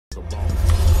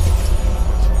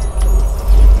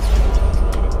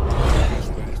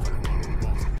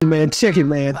Man, check it,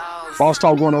 man. Boss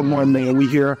Talk 101, man. We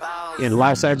here in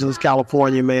Los Angeles,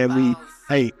 California, man.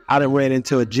 I done ran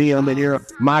into a GM in here.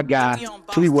 My guy,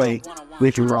 Freeway,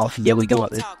 Ricky Ross. Yeah, we doing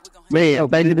it. Man,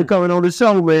 thank you for coming on the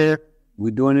show, man. We're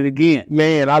doing it again.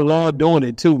 Man, I love doing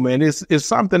it too, man. It's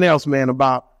something else, man,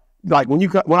 about, like,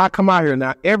 when I come out here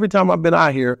now, every time I've been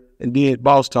out here and did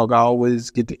Boss Talk, I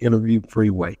always get to interview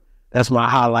Freeway. That's my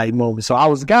highlight moment. So I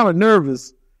was kind of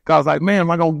nervous. Cause I was like, man,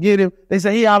 am I gonna get him? They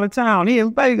say he out of town. He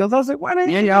in Vegas. I was like, why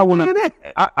they?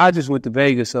 I just went to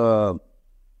Vegas. Top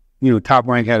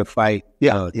Rank had a fight.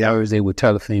 Thursday with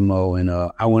Telefimo, and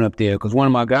I went up there because one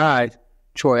of my guys,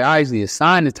 Troy Isley, is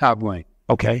signed to Top Rank.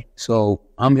 Okay, so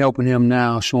I'm helping him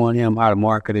now, showing him how to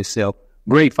market himself.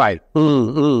 Great fighter,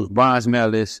 bronze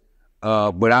medalist,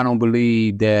 but I don't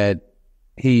believe that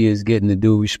he is getting the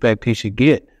due respect he should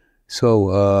get.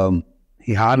 So.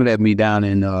 He hollered at me down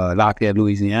in Lafayette,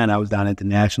 Louisiana. I was down at the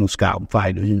National Scout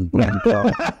Fighters,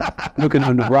 looking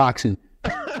on the rocks and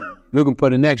looking for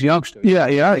the next youngster.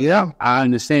 Yeah. I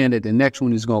understand that the next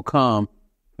one is going to come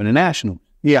for the Nationals.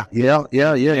 Yeah.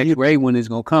 The great one is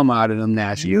going to come out of them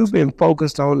Nationals. You've been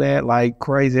focused on that like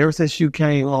crazy. Ever since you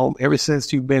came home, ever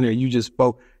since you've been here,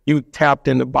 you tapped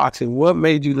into boxing. What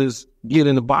made you just get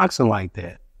into boxing like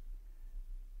that?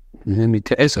 Let me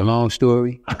tell you, it's a long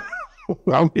story.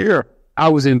 I'm here. I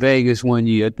was in Vegas one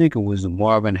year. I think it was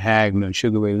Marvin Hagler and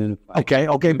Sugar Ray Leonard.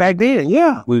 Okay, back then,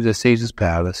 yeah. We was at Caesar's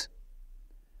Palace,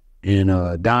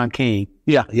 and Don King,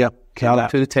 came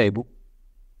up to the table,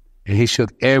 and he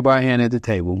shook everybody's hand at the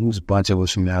table. There was a bunch of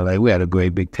us from LA. We had a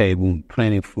great big table,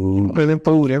 plenty of food,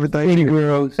 everything. Pretty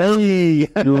girls. Hey, you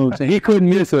know what I'm saying? He couldn't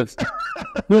miss us.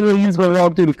 Literally, he was going to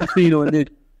walk to the casino, and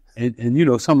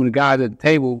some of the guys at the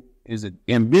table is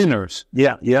inventors.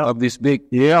 Of this big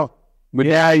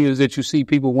medallions that you see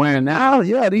people wearing now.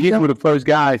 These were the first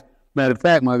guys. Matter of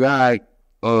fact, my guy,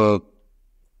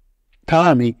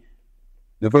 Tommy,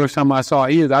 the first time I saw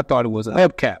his, I thought it was a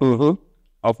hubcap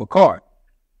off a card.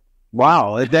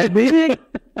 Wow, is that big?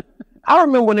 I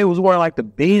remember when they was wearing like the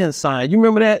Benz sign. You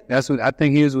remember that? That's what I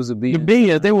think his was a Benz. The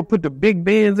Benz, they would put the big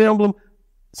Benz emblem.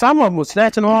 Some of them were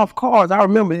snatching off cars. I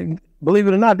remember. Believe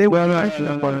it or not, they were.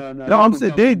 No, I'm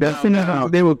saying they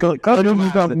were cutting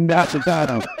them something down the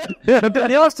time.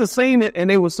 They must have seen it, and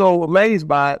they were so amazed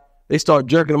by it. They started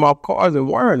jerking them off cars and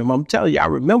wearing them. I'm telling you, I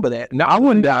remember that. Now I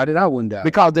wouldn't doubt it.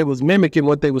 Because they was mimicking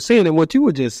what they were seeing and what you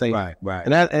were just saying. Right.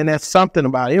 And that's something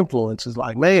about influence. It's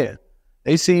like, man,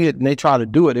 they see it and they try to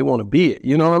do it. They want to be it.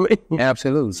 You know what I mean?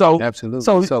 Absolutely. Absolutely.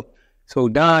 So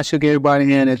Don shook everybody's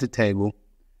hand at the table,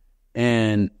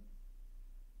 and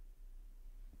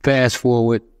fast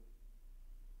forward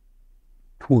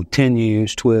 10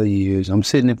 years, 12 years, I'm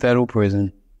sitting in federal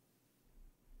prison,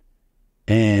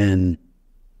 and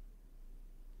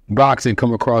boxing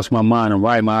come across my mind. I'm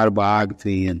writing my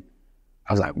autobiography, and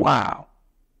I was like, wow,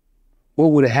 what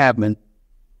would have happened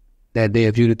that day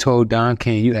if you'd have told Don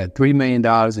King you had $3 million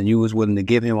and you was willing to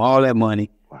give him all that money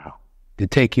to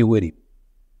take you with him?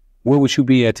 Where would you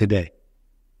be at today?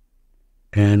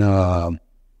 And I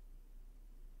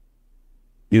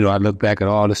look back at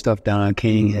all the stuff Don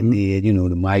King had did,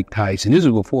 the Mike Tyson. This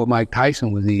was before Mike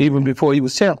Tyson was even before he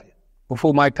was champion.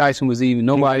 Before Mike Tyson was even,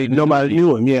 nobody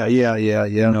knew him.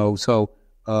 Yeah. So,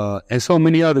 and so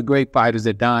many other great fighters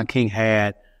that Don King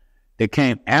had that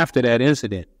came after that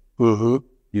incident.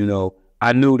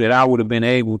 I knew that I would have been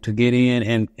able to get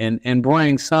in and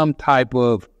bring some type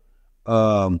of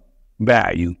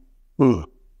value to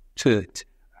it.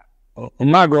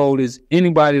 My goal is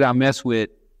anybody that I mess with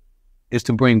is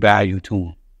to bring value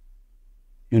to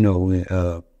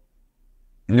them.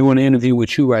 And they want to interview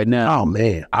with you right now. Oh,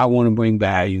 man. I want to bring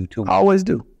value to them. I always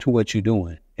do. To what you're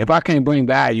doing. If I can't bring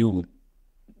value,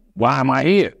 why am I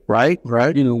here? Right.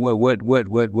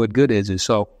 What good is it?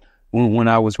 So when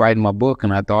I was writing my book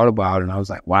and I thought about it, and I was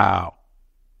like, wow,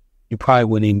 you probably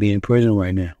wouldn't even be in prison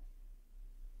right now.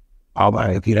 Oh,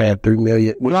 man, if you'd had $3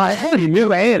 million. Well, I had it. You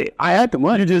never had it. I had the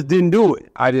money. You just didn't do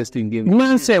it. I just didn't give it.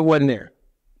 Mindset wasn't there.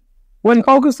 Wasn't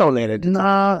focused on that.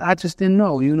 Nah, I just didn't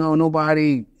know.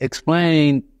 Nobody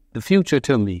explained the future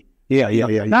to me. Yeah.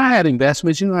 I had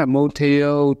investments. I had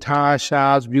motel, tire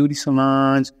shops, beauty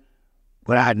salons,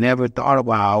 but I had never thought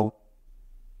about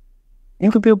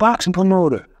you could be a boxing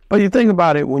promoter. But you think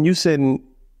about it, when you're sitting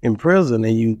in prison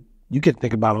and you can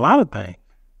think about a lot of things.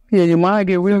 Yeah, your mind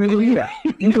get real clear.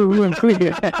 You get real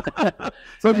clear.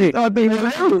 Some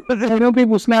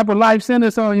people snap a life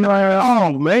sentence on you.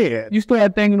 Oh, man. You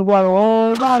start thinking about a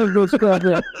whole lot of good stuff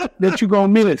that you're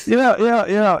going to miss.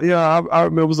 Yeah. I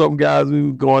remember some guys who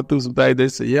were going through some things. They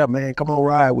said, yeah, man, come on,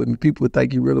 ride with me. People would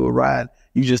think you really would ride.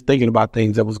 You just thinking about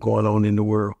things that was going on in the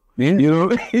world. Yeah. You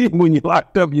know, when you're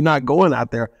locked up, you're not going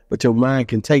out there, but your mind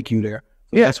can take you there.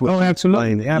 So Yeah, that's what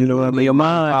absolutely. You know what I mean? Your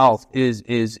mind is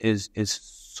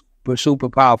super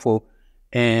powerful,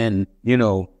 and you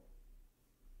know,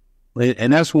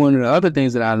 and that's one of the other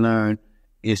things that I learned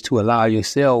is to allow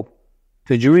yourself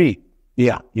to dream.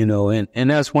 Yeah, you know, and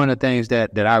that's one of the things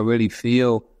that I really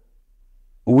feel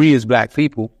we as Black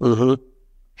people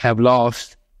have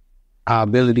lost our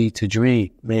ability to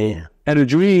dream. Man, and a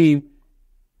dream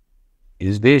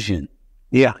is vision.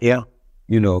 Yeah, yeah.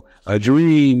 You know, a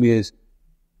dream is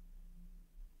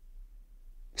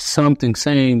something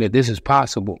saying that this is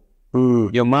possible.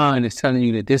 Your mind is telling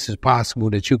you that this is possible,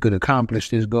 that you could accomplish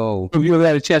this goal. If you ever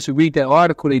had a chance to read that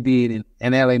article they did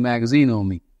in LA Magazine on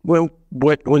me. When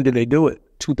did they do it?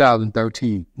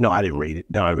 2013. No, I didn't read it.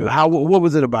 No, what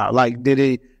was it about? Like,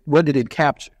 what did it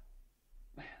capture?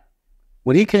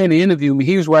 When he came to interview me,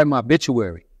 he was writing my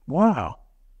obituary. Wow.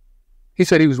 He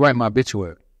said he was writing my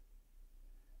obituary.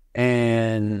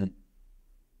 And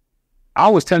I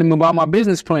was telling him about my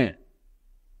business plan.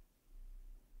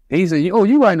 He said, "Oh,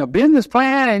 you writing a business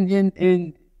plan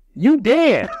and you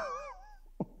dead.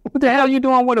 What the hell you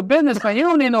doing with a business plan? You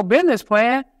don't need no business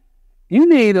plan. You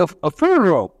need a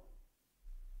funeral."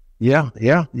 Yeah.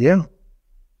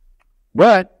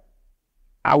 But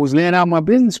I was laying out my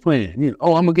business plan. You know,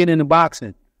 oh, I'm going to get into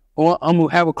boxing. Or I'm going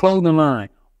to have a clothing line.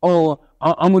 Or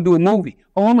I'm going to do a movie.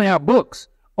 Or I'm going to have books.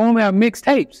 Or I'm going to have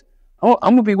mixtapes. Or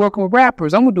I'm going to be working with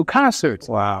rappers. I'm going to do concerts.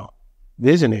 Wow.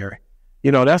 Visionary.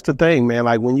 You know, that's the thing, man.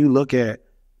 Like when you look at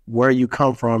where you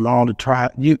come from, all the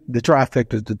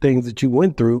trifectas, the things that you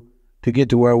went through to get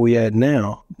to where we at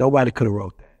now, nobody could have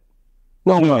wrote that.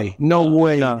 No way.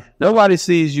 No. Nobody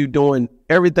sees you doing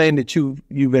everything that you've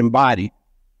embodied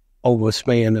over a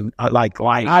span of like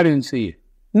life. I didn't see it.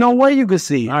 No way you could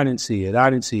see it. I didn't see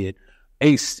it.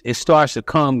 It starts to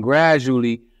come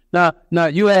gradually. Now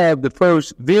you have the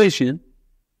first vision,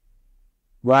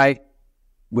 right?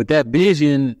 But that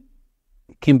vision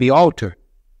can be altered.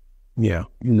 Yeah.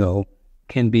 You know,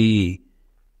 can be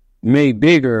made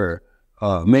bigger,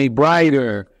 made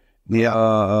brighter.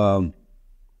 Yeah.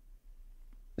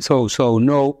 So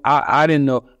no, I didn't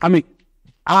know. I mean,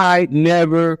 I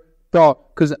never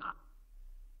thought, because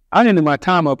I ended my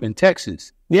time up in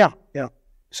Texas. Yeah.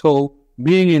 So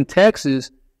being in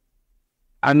Texas,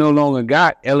 I no longer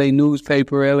got LA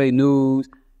newspaper, LA News.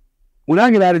 When I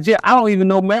get out of jail, I don't even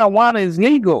know marijuana is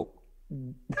legal.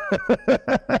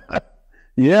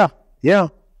 Yeah.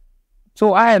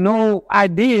 So I had no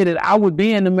idea that I would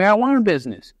be in the marijuana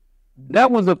business.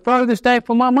 That was the furthest thing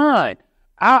from my mind.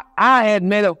 I had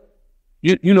made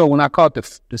you know, when I caught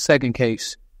the second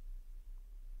case,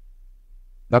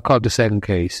 but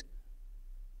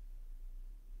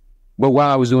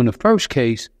while I was doing the first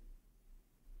case,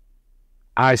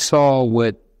 I saw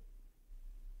what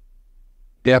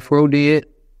Death Row did.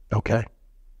 Okay.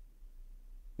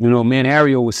 You know, me and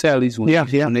Harrio was cellies when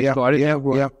they started.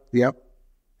 Yeah.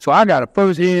 So I got a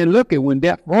first-hand look at when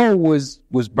Death Row was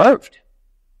birthed.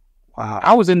 Wow.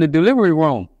 I was in the delivery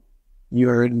room. You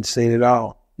heard and seen it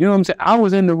all. You know what I'm saying? I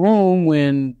was in the room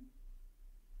when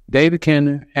David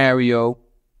Kenner, Harrio,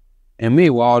 and me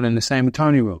were all in the same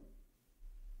attorney room.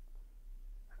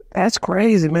 That's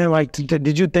crazy, man. Like,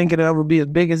 did you think it'd ever be as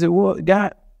big as it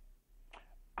got?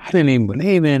 I didn't even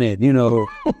believe in it. You know,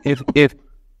 if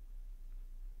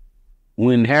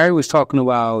when Harry was talking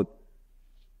about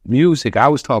music, I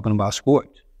was talking about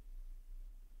sports.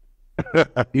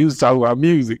 He was talking about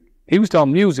music. He was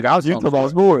talking music. I was talking about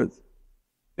sports.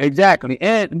 Exactly.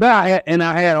 But I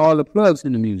had all the plugs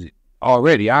in the music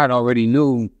already. I had already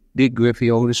knew Dick Griffey,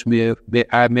 Otis Smith.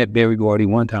 I met Berry Gordy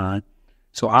one time.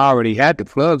 So I already had the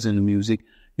plugs in the music.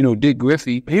 You know, Dick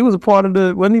Griffey. He was a part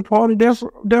of wasn't he part of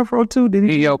Death Row too? Did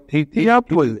he? He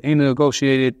helped with it. He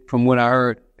negotiated, from what I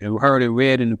heard and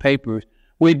read in the papers.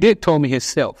 Well, Dick told me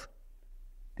himself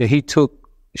that he took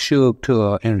Suge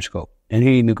to Interscope, and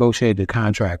he negotiated the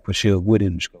contract for Suge with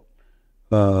Interscope.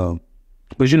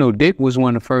 But you know, Dick was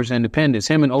one of the first independents.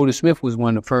 Him and Otis Smith was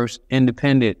one of the first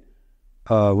independent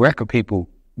record people,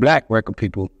 black record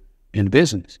people in the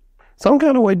business. Some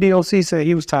kind of way DOC said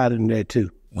he was tied in that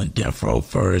too. When Death Row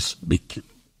first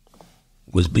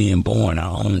was being born, I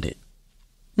owned it.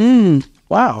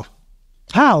 Wow.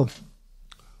 How?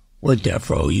 Well, Death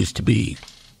Row used to be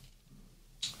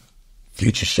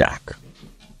Future Shock.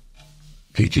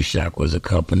 Future Shock was a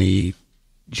company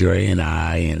Dre and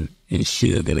I and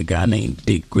Suge and a guy named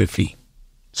Dick Griffey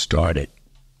started.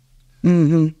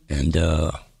 Mm-hmm. And,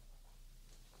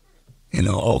 you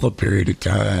know, over a period of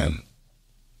time,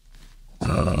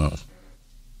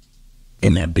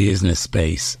 in that business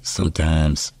space,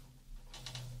 sometimes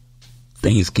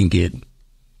things can get,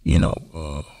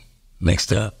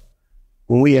 mixed up.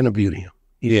 When we interviewed him,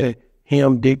 he said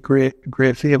him, Dick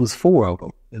Griffey, it was 4 of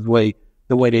them. Is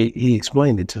the way he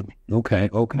explained it to me. Okay.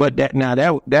 But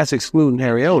that's excluding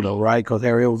Harry-O, though, right? Because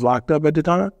Harry-O was locked up at the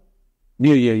time.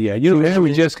 Yeah.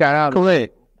 Harry just got out.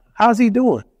 Correct. How's he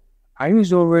doing? He was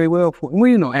doing very well for him.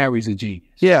 Well, Harry's a genius.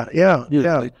 Yeah.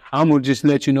 I'm going to just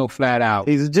let you know flat out.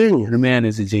 He's a genius. The man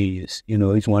is a genius.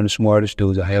 He's one of the smartest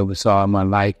dudes I ever saw in my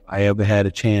life. I ever had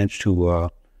a chance to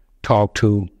talk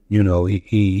to.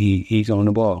 He's on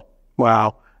the ball.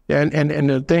 Wow. And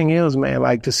the thing is, man,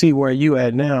 like to see where you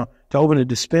at now, to open a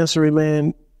dispensary,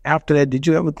 man, after that, did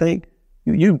you ever think?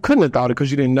 You couldn't have thought it because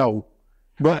you didn't know.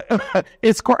 But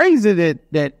it's crazy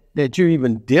that you're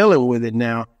even dealing with it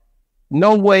now.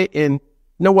 No way, and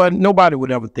nobody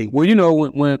would ever think. Well,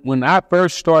 when I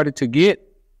first started to get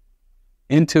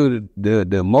into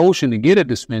the motion to get a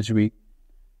dispensary,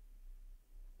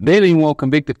 they didn't even want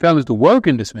convicted felons to work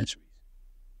in dispensaries.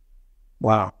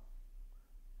 Wow.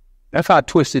 That's how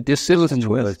twisted this system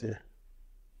was.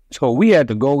 So we had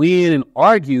to go in and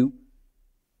argue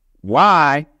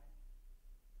why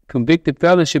convicted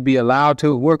felons should be allowed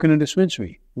to work in a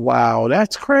dispensary. Wow,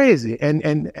 that's crazy.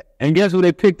 And guess who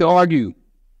they picked to argue?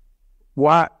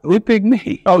 Why? They picked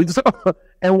me. Oh,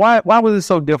 and why was it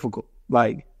so difficult?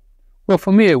 Like, well,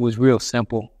 for me, it was real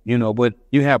simple, but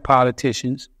you have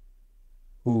politicians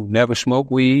who never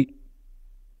smoke weed,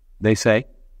 they say,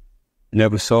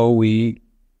 never sold weed.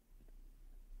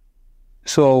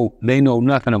 So they know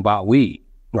nothing about weed.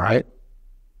 Right.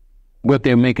 But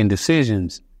they're making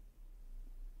decisions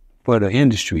for the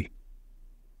industry.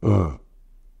 They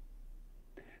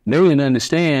didn't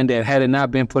understand that had it not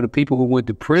been for the people who went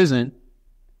to prison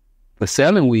for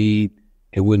selling weed,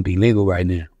 it wouldn't be legal right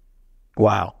now.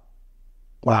 Wow.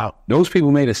 Those people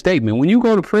made a statement. When you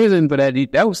go to prison for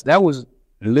that was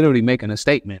literally making a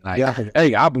statement. Like,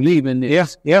 hey, I believe in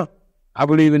this. Yeah. I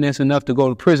believe in this enough to go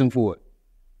to prison for it.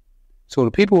 So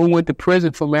the people who went to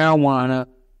prison for marijuana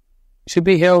should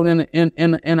be held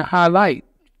in a high light.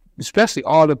 Especially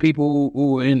all the people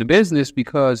who were in the business,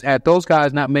 because had those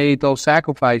guys not made those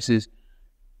sacrifices,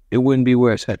 it wouldn't be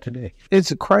where it's at today.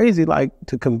 It's crazy, like,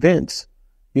 to convince,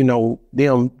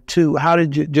 them to, how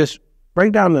did you just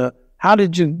break down how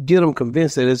did you get them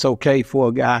convinced that it's okay for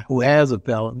a guy who has a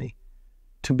felony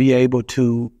to be able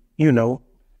to,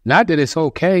 Not that it's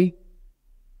okay,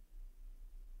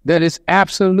 that it's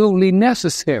absolutely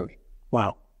necessary.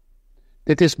 Wow.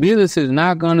 That this business is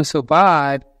not going to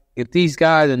survive if these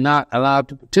guys are not allowed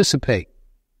to participate.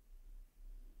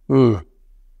 First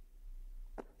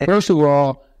of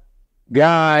all,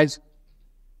 guys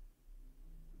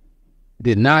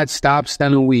did not stop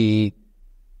selling weed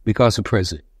because of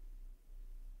prison.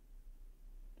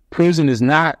 Prison is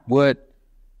not what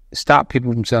stopped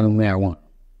people from selling marijuana.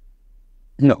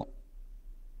 No.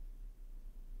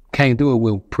 Can't do it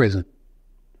with prison.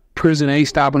 Prison ain't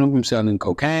stopping them from selling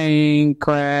cocaine,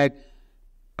 crack,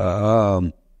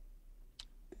 amphetamine.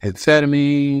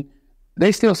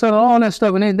 They still selling all that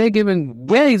stuff, and they giving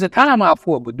ways of time out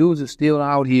for it, but dudes are still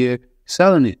out here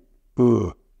selling it.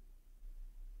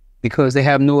 Because they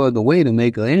have no other way to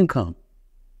make an income.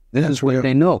 This is what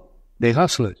they know. They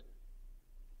hustlers.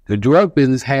 The drug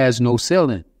business has no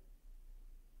selling.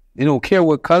 They don't care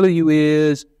what color you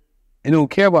is. They don't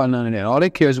care about none of that. All they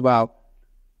care is about,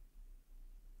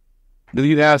 do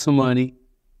you have some money?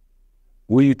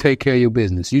 Will you take care of your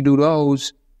business? You do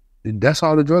those, that's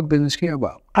all the drug business care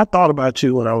about. I thought about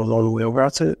you when I was on the welfare. I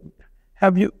said,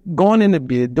 have you, going in the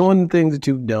bid, doing the things that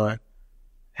you've done,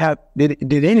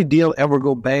 did any deal ever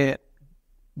go bad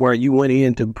where you went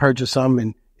in to purchase something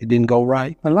and it didn't go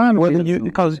right? A lot of people.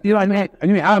 Because you're like,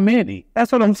 how many?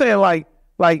 That's what I'm saying.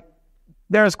 Like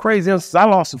there's crazy instances. I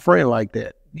lost a friend like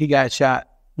that. He got shot,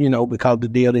 because the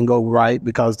deal didn't go right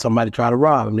because somebody tried to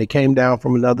rob him. They came down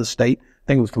from another state. I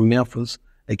think it was from Memphis.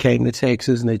 They came to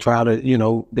Texas and they tried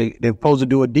to, they're supposed to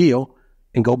do a deal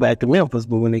and go back to Memphis.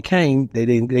 But when they came,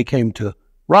 they came to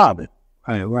rob him.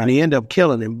 Right. And he ended up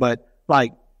killing him. But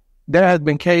there has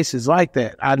been cases like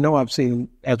that. I know I've seen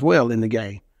as well in the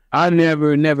game. I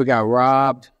never got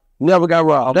robbed. Never got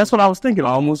robbed. That's what I was thinking. I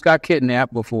almost got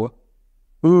kidnapped before.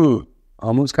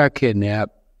 Almost got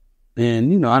kidnapped.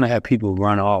 And, I done had people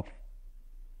run off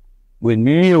with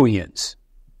millions.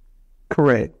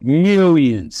 Correct.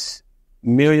 Millions.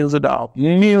 Millions of dollars.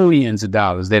 Millions of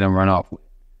dollars they done run off with.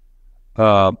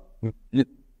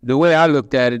 The way I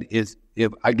looked at it is,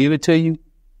 if I give it to you,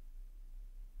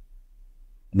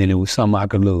 then it was something I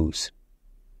could lose.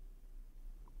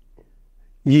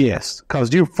 Yes,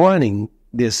 because you're fronting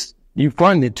this. You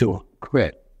fronted it to them.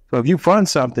 Correct. So if you front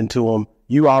something to them,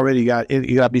 you already got it.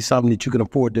 You got to be something that you can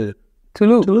afford to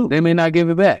lose. They may not give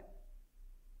it back.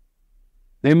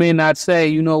 They may not say,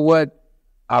 you know what,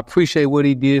 I appreciate what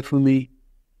he did for me.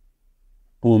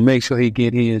 I'm gonna make sure he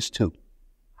get his too.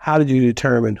 How did you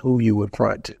determine who you would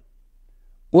front to?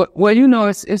 Well, you know,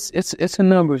 it's a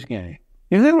numbers game.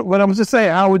 You know what I'm just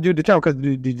saying? How would you determine?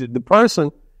 Because the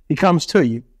person, he comes to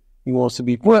you, he wants to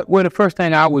be. Well, the first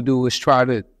thing I would do is try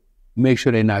to make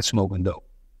sure they're not smoking dope.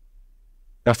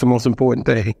 That's the most important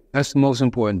thing. That's the most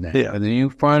important thing. Yeah. If you in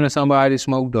front of somebody that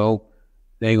smoke dope,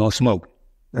 they ain't gonna smoke it.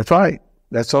 That's right.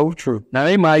 That's so true. Now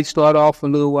they might start off for a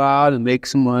little while and make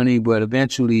some money, but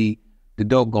eventually the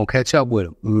dope gonna catch up with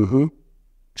them. Mm-hmm.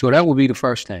 So that would be the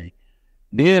first thing.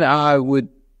 Then I would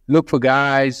look for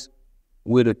guys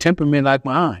with a temperament like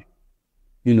mine.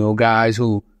 You know, guys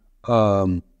who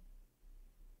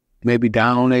maybe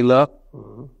down on their luck.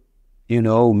 Mm-hmm. You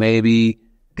know, maybe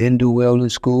didn't do well in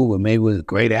school, but maybe was a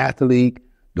great athlete.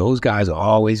 Those guys are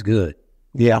always good.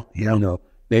 Yeah. You know,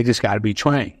 they just got to be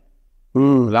trained. A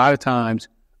lot of times,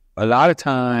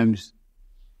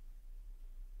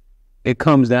 it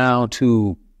comes down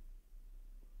to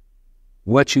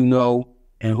what you know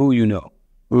and who you know.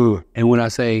 And when I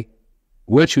say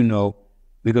what you know,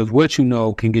 because what you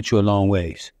know can get you a long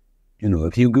ways. You know,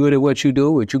 if you're good at what you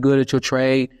do, if you're good at your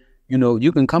trade, you know,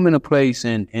 you can come in a place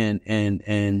and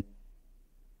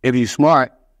if you're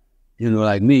smart, you know,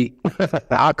 like me,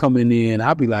 I'll come in there and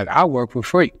I'll be like, I work for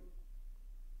free.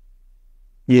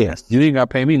 Yes. You ain't got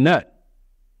to pay me nothing.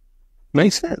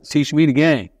 Makes sense. Teach me the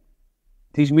game.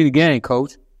 Teach me the game,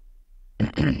 coach.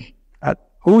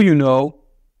 Who you know.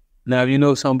 Now, if you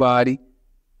know somebody,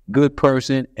 good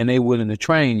person, and they willing to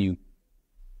train you,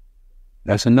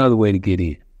 that's another way to get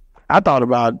in. I thought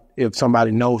about if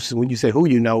somebody knows, when you say who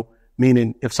you know,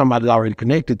 meaning if somebody's already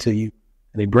connected to you,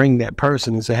 and they bring that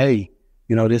person and say, hey,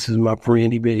 you know, this is my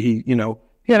friend. He you know.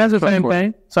 Yeah, that's the same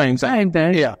thing. Same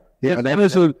thing. Yeah.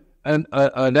 That's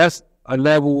a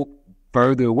level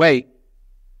further away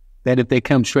than if they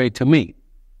come straight to me.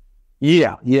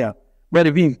 Yeah. But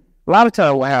a lot of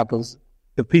times what happens,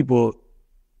 if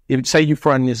say you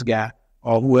front this guy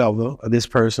or whoever, or this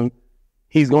person,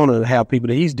 he's going to have people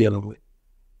that he's dealing with.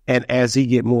 And as he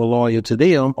get more loyal to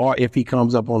them, or if he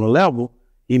comes up on a level,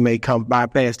 he may come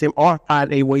bypass them or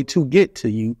find a way to get to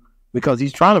you because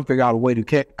he's trying to figure out a way to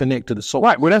connect to the source.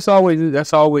 Right. Well, that's always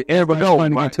everybody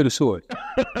trying to get to the source.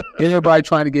 Everybody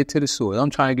trying to get to the source. I'm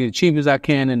trying to get as cheap as I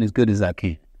can and as good as I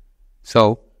can.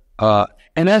 So,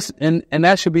 and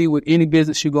that should be with any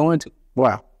business you go into.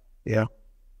 Wow. Yeah.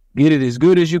 Get it as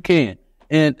good as you can.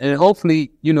 And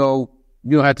hopefully, you know,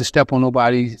 you don't have to step on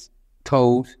nobody's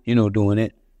toes, you know, doing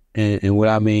it. And what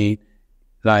I mean,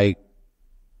 like,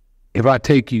 if I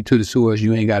take you to the source,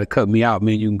 you ain't got to cut me out.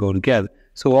 Man, you can go together.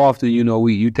 So often, you know,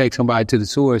 you take somebody to the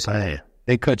source,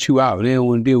 they cut you out. They don't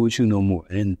want to deal with you no more.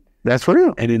 And that's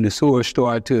real. And then the source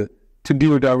start to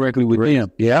deal directly with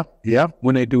them. Yeah.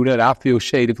 When they do that, I feel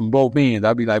shaded from both ends.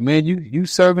 I'll be like, man, you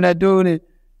serving that dude, and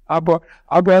I brought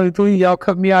it to you. Y'all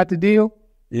cut me out the deal.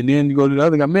 And then you go to the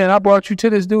other guy, man, I brought you to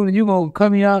this dude, and you gonna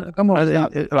cut me out? Come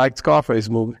on, like Scarface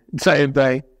movie, same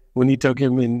thing. When he took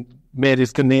him and met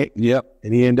his connect, and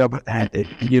he ended up,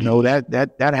 you know,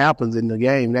 that happens in the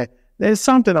game. That there's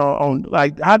something on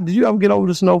like, how did you ever get over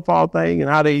the snowfall thing, and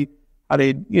how they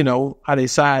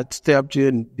sidestepped you,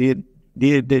 and did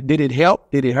it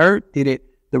help? Did it hurt? Did it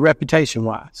the reputation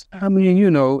wise? I mean,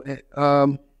 you know, it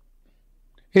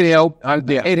helped.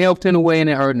 It helped in a way, and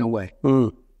it hurt in a way.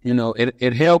 You know,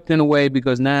 it helped in a way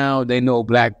because now they know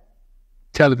black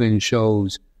television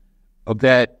shows of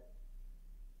that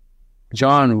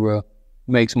genre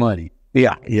makes money.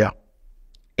 Yeah.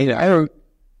 It hurt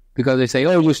because they say,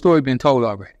 oh, your story been told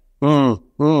already.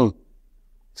 So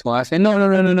I say,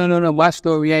 no, my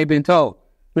story ain't been told.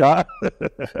 Yeah.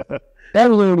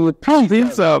 That little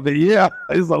piece of it, yeah.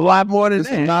 It's a lot more than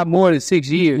that. It's a lot more than 6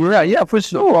 years. Yeah, for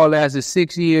sure. All lasted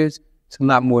 6 years. It's a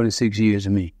lot more than 6 years to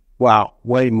me. Wow,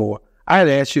 way more. I had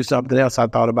to ask you something else I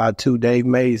thought about too. Dave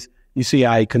Mays, you see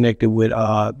how he connected with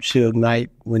Suge Knight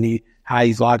how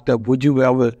he's locked up. Would you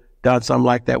ever done something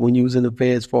like that when you was in the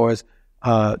Feds, as far as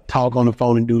talk on the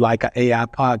phone and do like an AI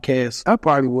podcast? I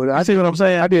probably would. I see what I'm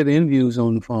saying. I did interviews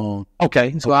on the phone.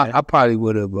 Okay, so okay. I probably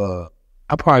would have.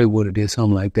 I probably would have did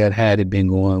something like that had it been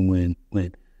going when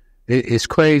it's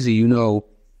crazy, you know.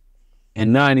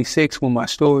 In '96, when my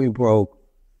story broke,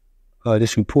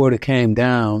 this reporter came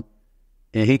down,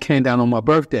 and he came down on my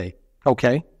birthday.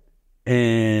 Okay,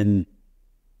 and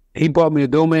he bought me a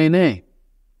domain name.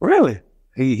 Really?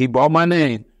 He bought my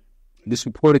name. This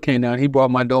reporter came down. He bought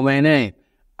my domain name.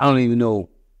 I don't even know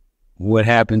what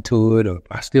happened to it, or if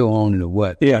I still own it, or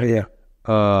what. Yeah.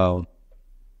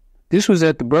 This was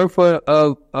at the birth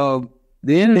of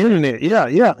the internet.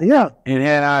 Yeah. And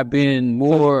had I been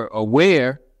more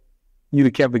aware, you'd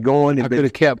have kept it going. I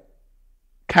could have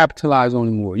capitalized on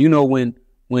it more. You know,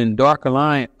 when Dark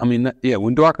Alliance,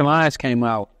 when Dark Alliance came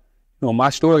out, you know, my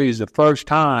story is the first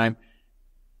time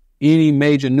any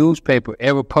major newspaper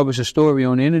ever published a story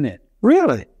on the internet.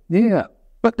 Really? Yeah.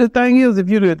 But the thing is, if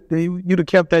you'd have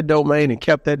kept that domain and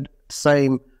kept that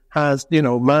same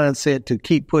mindset to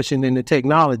keep pushing into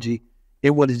technology, it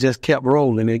would have just kept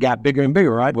rolling. It got bigger and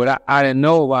bigger, right? But I didn't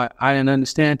know. I didn't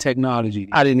understand technology.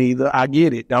 I didn't either. I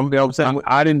get it. I'm saying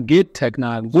I didn't get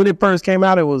technology when it first came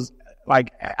out. It was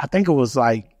like, I think it was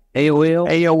like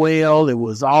AOL. It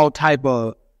was all type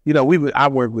of, I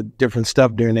worked with different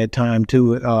stuff during that time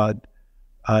too.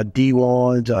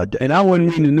 D1s, and I wasn't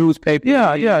reading the newspaper.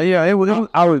 Yeah.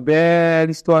 I was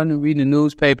barely starting to read the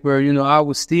newspaper. You know, I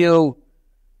was still,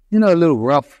 a little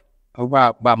rough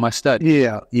about my study.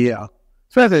 Yeah.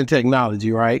 Especially in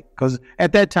technology, right? Because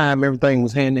at that time, everything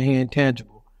was hand-to-hand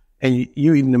tangible. And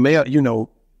you even the mail,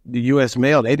 the U.S.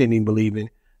 mail, they didn't even believe in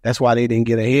it. That's why they didn't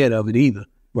get ahead of it either.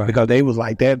 Right. Because they was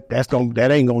like, that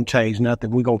ain't going to change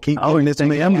nothing. We're going to keep doing this.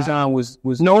 Amazon was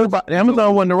nobody.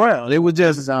 Amazon wasn't around. It was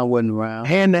just Amazon wasn't around.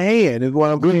 Hand-to-hand is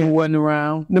what I'm saying. Google wasn't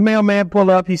around. The mailman pull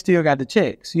up, he still got the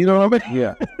checks. You know what I mean?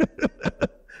 Yeah.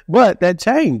 But that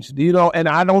changed, and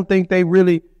I don't think they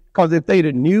really, because if they'd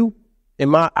have knew,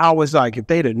 I was like, if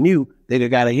they'd have knew, they'd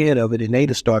have got ahead of it and they'd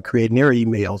have started creating their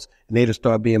emails and they'd have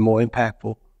started being more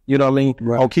impactful. You know what I mean?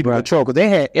 Right. On keeping control. Because they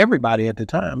had everybody at the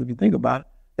time, if you think about it.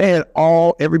 They had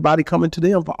everybody coming to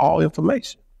them for all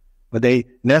information. But and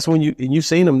that's when you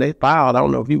seen them, they filed. I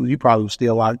don't know if you probably was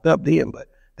still locked up then, but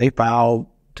they filed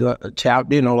to a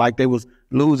child, like they was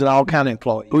losing all kind of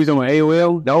employees. Who's on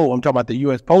AOL? No, I'm talking about the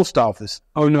U.S. Post Office.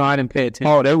 Oh, no, I didn't pay attention.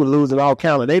 Oh, they were losing all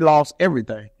kind of. They lost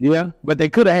everything. Yeah. But they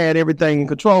could have had everything in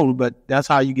control, but that's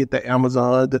how you get the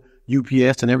Amazon, the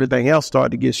UPS, and everything else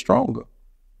started to get stronger.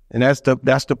 And that's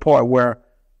the part where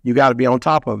you got to be on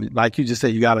top of it. Like you just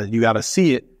said, you gotta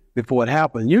see it before it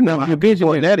happens. You know how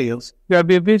important that is. You gotta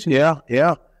be a visionary.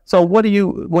 Yeah. So what do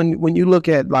you when you look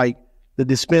at like the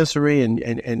dispensary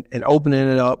and opening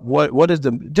it up, what is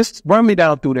just run me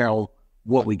down through there on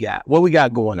what we got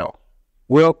going on.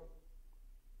 Well,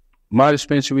 my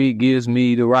dispensary gives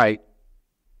me the right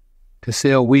to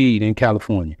sell weed in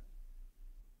California.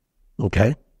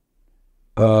 Okay.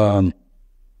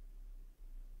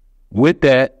 With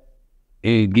that,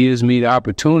 it gives me the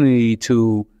opportunity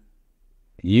to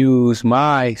use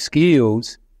my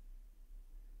skills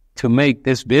to make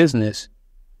this business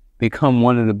become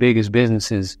one of the biggest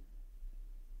businesses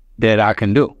that I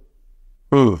can do.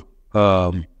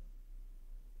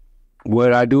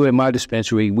 What I do at my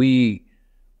dispensary, we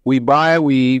buy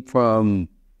weed from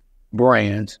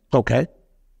brands. Okay.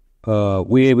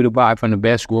 We're able to buy from the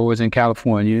best growers in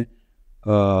California,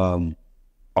 all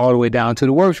the way down to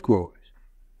the worst growers.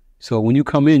 So when you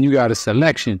come in, you got a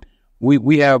selection.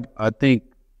 We have, I think,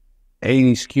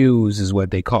 80 SKUs is what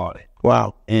they call it.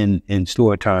 Wow. In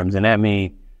store terms. And that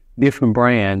means different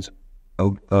brands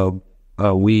of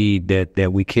weed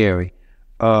that we carry.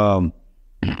 And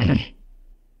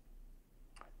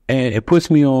it puts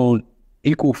me on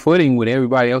equal footing with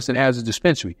everybody else that has a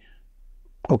dispensary.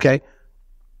 Okay.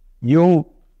 You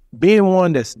being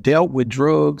one that's dealt with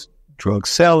drugs, drug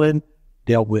selling,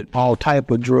 dealt with all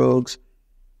type of drugs,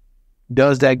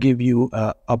 does that give you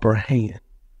an upper hand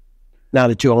now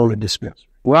that you own a dispensary?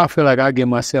 Well, I feel like I give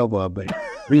myself up, but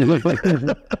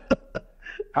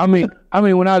I mean,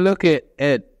 when I look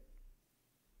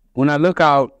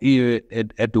out here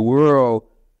at the world,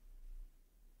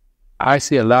 I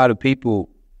see a lot of people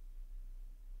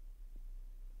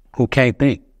who can't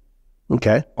think.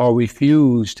 Okay. Or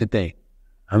refuse to think.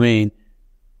 I mean,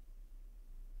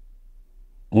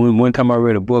 one time I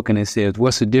read a book and it says,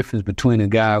 what's the difference between a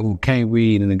guy who can't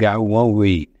read and a guy who won't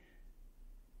read?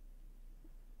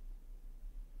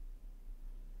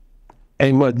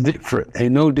 Ain't much different.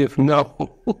 Ain't no different.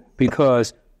 No.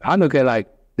 Because I look at like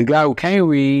the guy who can't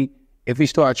read, if he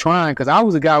start trying, because I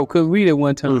was a guy who couldn't read at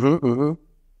one time.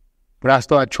 But I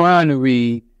started trying to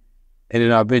read, and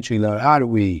then I eventually learned how to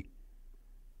read.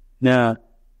 Now,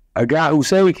 a guy who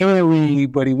say he can't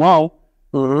read, but he won't,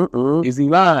 is he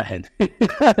lying?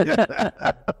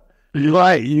 You're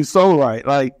right. You're so right.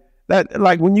 Like that.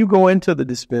 Like when you go into the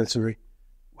dispensary,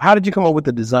 how did you come up with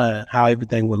the design? How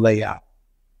everything would lay out?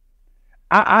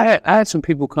 I had some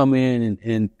people come in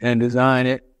and design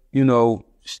it. You know,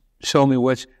 show me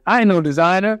I ain't no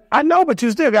designer. I know, but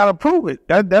you still gotta prove it.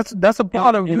 That's a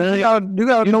part of you gotta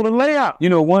know the layout. You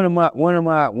know, one of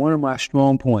my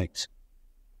strong points.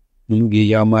 I'm gonna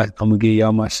give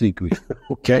y'all my secret.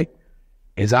 Okay.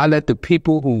 is I let the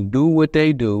people who do what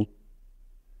they do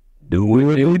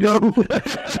what they do.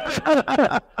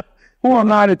 Who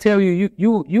am I to tell you?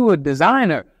 You a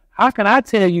designer. How can I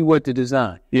tell you what to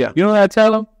design? Yeah. You know what I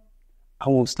tell them? I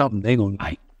want something they gonna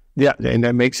like. Yeah, and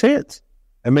that makes sense.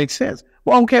 That makes sense.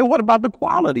 Well, okay, what about the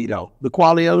quality, though? The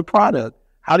quality of the product.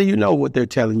 How do you know what they're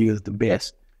telling you is the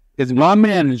best? It's my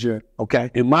manager,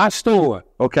 Okay. in my store,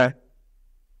 Okay.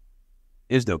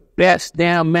 is the best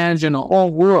damn manager in the whole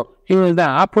world. Hands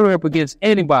down. I put her up against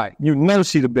anybody. You never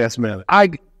see the best man.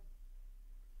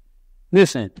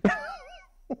 Listen,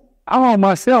 I hold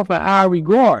myself in high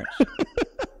regards.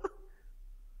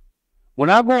 When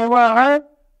I go around her,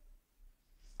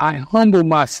 I humble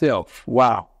myself.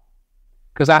 Wow.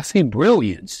 Because I see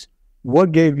brilliance.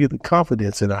 What gave you the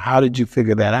confidence in her? How did you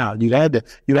figure that out? You had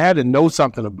to know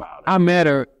something about it. I met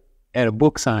her at a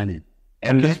book signing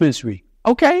at a dispensary.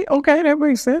 Okay, that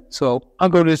makes sense. So I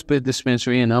go to this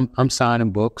dispensary and I'm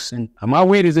signing books, and my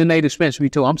weed is in their dispensary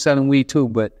too. I'm selling weed too,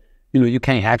 but you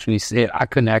can't actually sell. I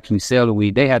couldn't actually sell the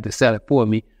weed. They had to sell it for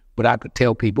me, but I could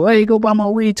tell people, hey, go buy my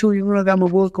weed too. You got my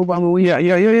book, go buy my weed.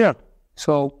 Yeah.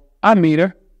 So I meet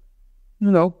her,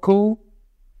 cool.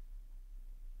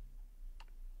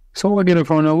 So I get in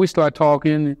front of her, we start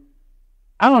talking.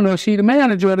 I don't know if she's the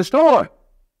manager of the store.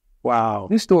 Wow.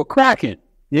 This store cracking.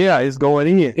 Yeah, it's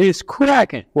going in. It's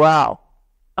cracking. Wow.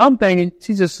 I'm thinking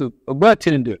she's just a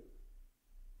bartender,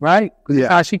 right? Because Yeah.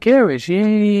 how she carries. She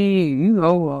ain't, ain't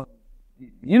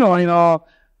all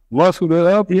muscled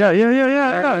up. Yeah.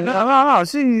 No.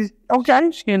 She's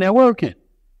okay. She in there working.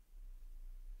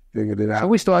 Figured it So out.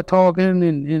 we start talking,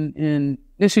 and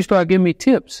then she started giving me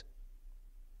tips.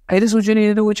 Hey, this is what you need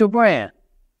to do with your brand.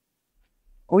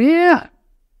 Oh, yeah.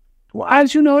 Well, how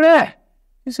did you know that?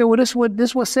 He said, well,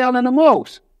 this what's selling the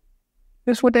most.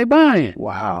 This what they buying.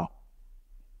 Wow.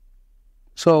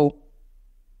 So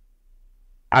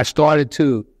I started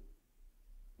to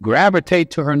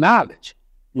gravitate to her knowledge.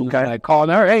 Okay. I called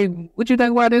her, hey, what you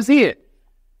think about this here?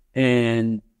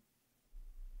 And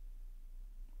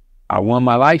I won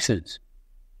my license.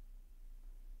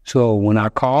 So when I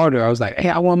called her, I was like, hey,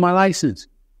 I won my license.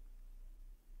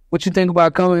 What you think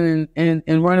about coming and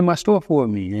running my store for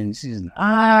me? And she's like,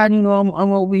 I'm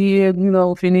over here.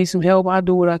 If you need some help, I'll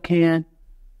do what I can.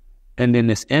 And then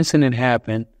this incident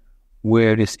happened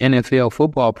where this NFL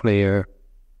football player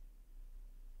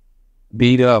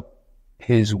beat up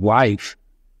his wife,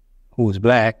 who was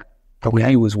black.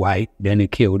 Okay. He was white. Then they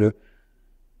killed her.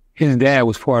 His dad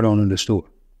was part owner of the store.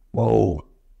 Whoa.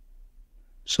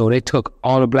 So they took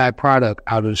all the black product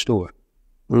out of the store.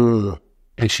 And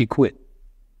she quit.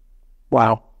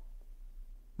 Wow.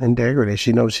 Integrity.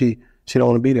 She knows she don't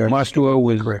want to be there. My store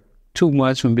was 2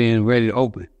 months from being ready to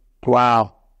open.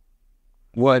 Wow.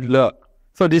 What luck.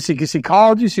 So did she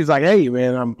called you? She's like, hey,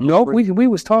 man, Nope, we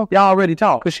was talking. Y'all already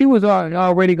talked. Because she was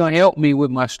already going to help me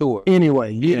with my store.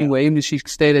 Anyway, yeah. Anyway, even if she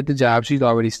stayed at the job, she's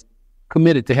already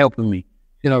committed to helping me.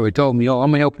 She already told me, I'm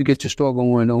going to help you get your store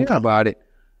going. Don't worry about it.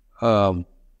 But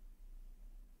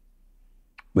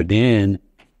then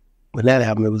when that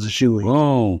happened, it was a shoo-in.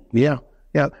 Boom. Yeah.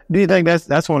 Do you think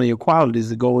that's one of your qualities,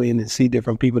 to go in and see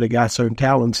different people that got certain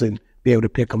talents and be able to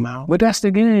pick them out? But that's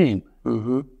the game.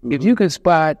 Mm-hmm. If you can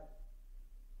spot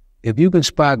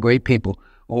great people.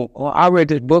 Or I read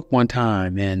this book one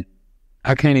time, and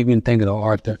I can't even think of the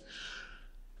author.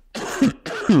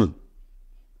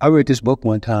 I read this book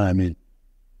one time, and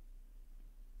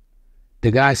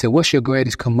the guy said, what's your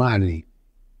greatest commodity?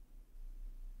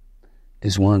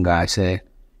 This one guy said,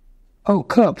 oh,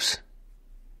 cups.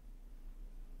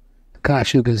 The guy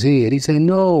shook his head. He said,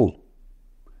 no,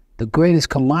 the greatest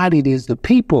commodity is the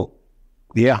people.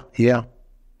 Yeah.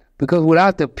 Because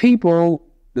without the people,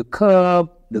 the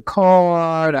cup, the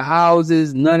car, the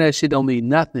houses, none of that shit don't mean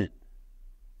nothing.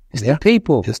 It's the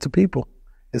people. It's the people.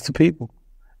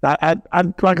 I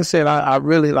like I said, I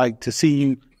really like to see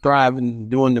you thriving,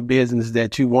 doing the business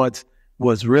that you once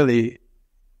was really.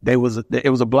 It was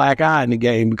a black eye in the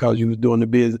game because you was doing the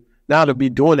business. Now to be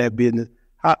doing that business,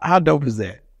 how dope is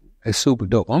that? It's super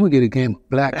dope. I'm gonna get a game of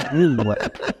black. I've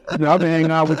been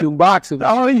hanging out with you boxers.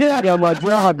 Oh yeah, I got my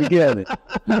job together.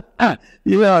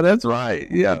 Yeah, that's right.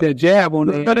 Yeah, that jab on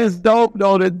there. But it's dope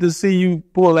though to see you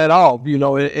pull that off.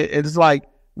 It's like,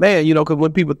 man, because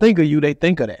when people think of you, they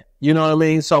think of that. You know what I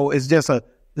mean? So it's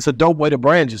a dope way to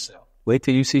brand yourself. Wait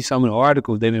till you see some of the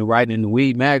articles they've been writing in the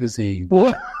Weed magazine.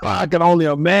 What? I can only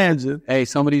imagine. Hey,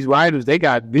 some of these writers, they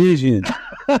got vision.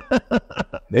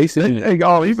 They said, he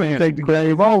can take the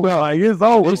game over. Like, it's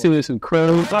over. They said some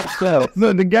incredible stuff.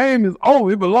 The game is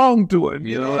over. It belonged to it.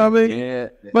 You know what I mean? Yeah.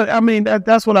 But I mean,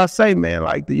 that's what I say, man.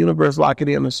 Like, the universe lock it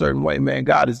in a certain way, man.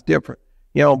 God is different.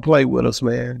 You don't play with us,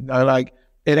 man. Like,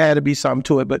 it had to be something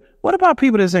to it. But what about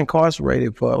people that's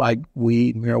incarcerated for, like,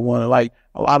 weed, marijuana? Like,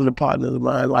 a lot of the partners of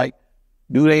mine, like,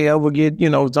 do they ever get,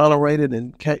 exonerated,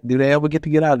 and do they ever get to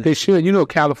get out of it? They should.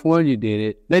 California did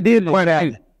it. They did quite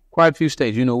a few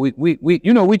states.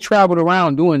 We traveled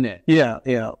around doing that. Yeah.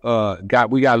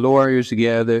 We got lawyers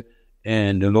together,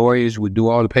 and the lawyers would do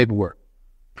all the paperwork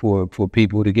for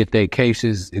people to get their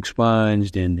cases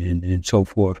expunged and so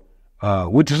forth.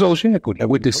 With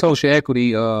the social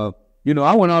equity, I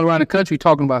went all around the country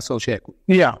talking about social equity.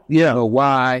 Yeah.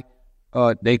 Why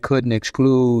they couldn't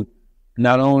exclude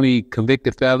not only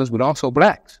convicted fellas, but also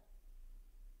blacks.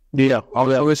 Yeah.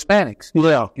 Also Hispanics.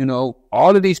 Yeah.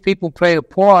 All of these people play a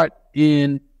part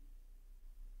in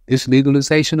this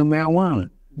legalization of marijuana.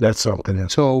 That's something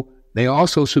else. So they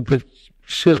also should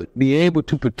be able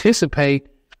to participate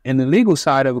in the legal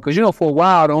side of it. Because, for a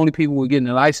while, the only people who were getting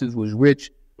the license was rich.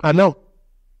 I know.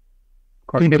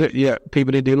 People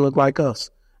that didn't look like us.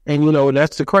 And,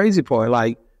 that's the crazy part.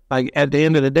 Like at the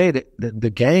end of the day, the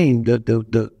game,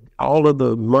 all of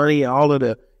the money, all of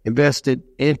the invested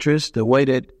interest, the way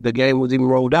that the game was even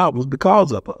rolled out was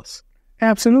because of us.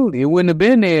 Absolutely. It wouldn't have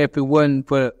been there if it wasn't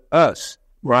for us.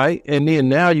 Right. And then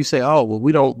now you say, oh, well,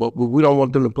 we don't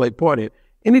want them to play part in it.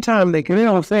 Anytime they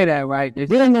don't say that, right? They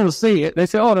ain't going to say it. They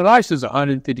say, oh, the license is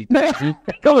 $150,000.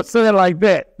 They don't say it like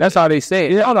that. That's how they say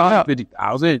it. Oh,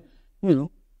 $150,000.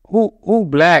 Who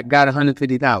black got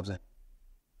 $150,000?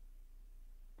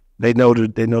 They know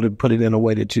to put it in a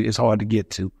way that it's hard to get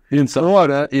to. In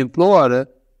Florida, in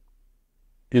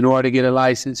order to get a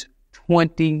license,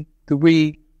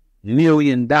 $23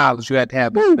 million you have to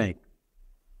have in the bank.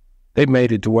 They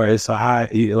made it to where it's a high,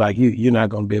 like you're not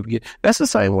going to be able to get. That's the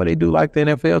same way they do like the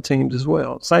NFL teams as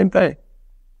well. Same thing.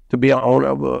 To be an owner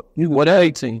of a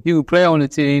team. You can play on the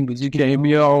team, but you can't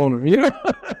be an owner.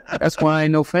 That's why I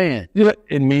ain't no fan.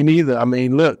 And me neither. I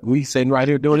mean, look, we sitting right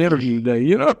here doing interviews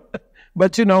today,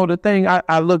 But, the thing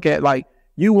I look at, like,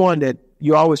 you one that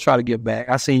you always try to give back.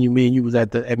 I seen me and you was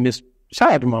at Miss,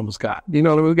 shout out to Mama Scott. We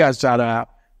got shout out.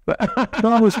 But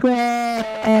Mama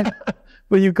Scott.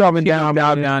 But you coming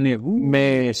down here.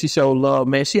 Man, she showed love.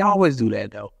 Man, she always do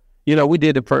that, though. We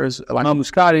did the first. Like, Mama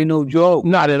Scott ain't no joke.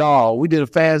 Not at all. We did a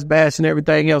fast bash and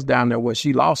everything else down there where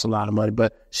she lost a lot of money.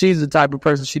 But she's the type of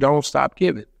person she don't stop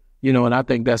giving. And I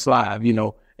think that's live,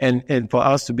 And for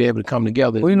us to be able to come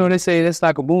together. Well, they say that's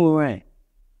like a boomerang.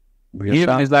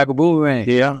 It's like a boomerang.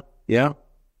 Yeah.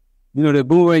 The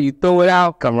boomerang, you throw it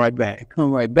out, come right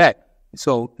back.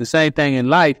 So the same thing in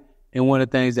life. And one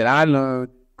of the things that I learned,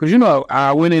 because,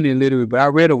 I went in literary, but I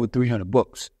read over 300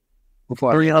 books.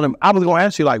 300. I was going to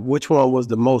ask you, like, which one was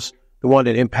the one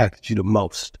that impacted you the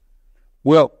most?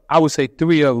 Well, I would say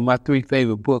 3 of them, my 3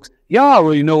 favorite books. Y'all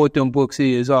already know what them books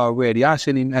is already. I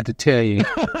shouldn't even have to tell you.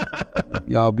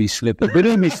 Y'all be slipping. But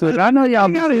let me slip. I know y'all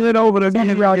got to hit over the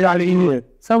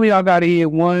Some of y'all got to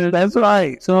hit 1. That's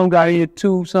right. Some got to hit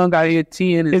 2. Some got to hit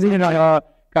 10. And then y'all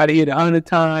got to hit 100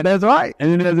 times. That's right.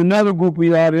 And then there's another group of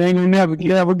y'all that ain't going to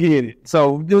never get it.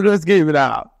 So let's give it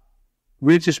out.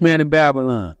 Richest Man in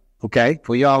Babylon. Okay.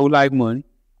 For y'all who like money.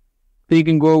 Think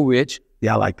and Grow Rich.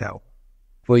 Yeah, I like that one.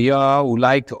 For y'all who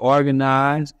like to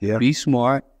organize, be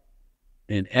smart,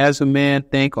 and as a man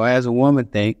think or as a woman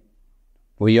think,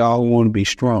 for y'all who want to be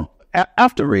strong.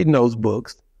 After reading those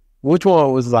books, which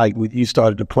one was like you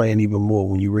started to plan even more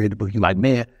when you read the book? You're like,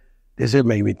 man, this here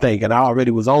made me think, and I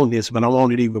already was on this, but I'm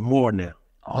on it even more now.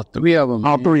 All 3 of them.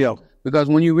 All 3 of them. Because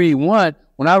when you read one,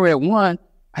 when I read one,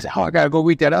 I said, I got to go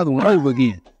read that other one over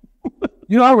again.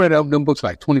 I read them books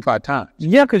like 25 times.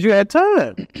 Yeah, because you had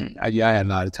time. I had a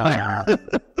lot of time.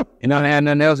 And I had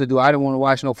nothing else to do. I didn't want to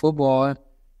watch no football and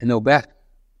no basketball.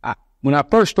 When I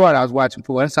first started, I was watching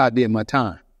football. That's how I did my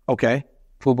time. Okay.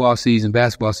 Football season,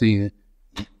 basketball season,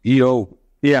 EO.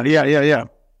 Yeah.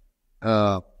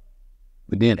 But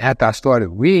then after I started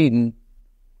reading,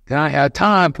 then I had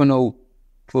time for no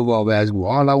football, basketball.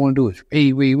 All I want to do is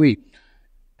read.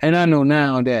 And I know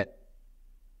now that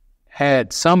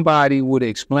had somebody would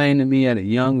explain to me at a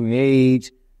young age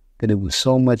that it was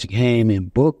so much game in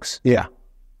books, that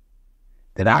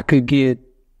I could get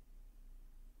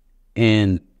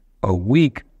in a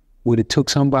week what it took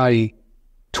somebody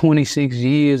 26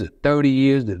 years or 30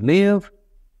 years to live,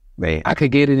 man, I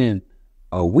could get it in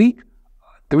a week,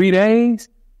 3 days,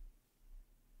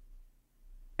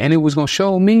 and it was going to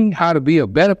show me how to be a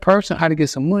better person, how to get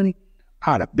some money.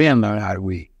 I'd have been learning how to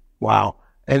read. Wow.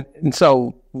 And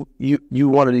so you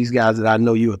one of these guys that I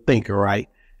know you're a thinker, right?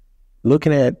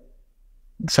 Looking at,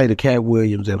 say, the Katt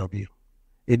Williams interview,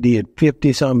 it did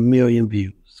 50-something million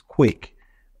views, quick.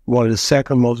 One of the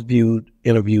second most viewed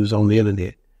interviews on the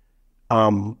internet.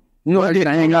 You know, I used to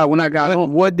hang out when I got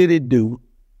home. What did it do,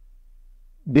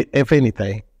 if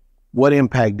anything? What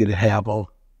impact did it have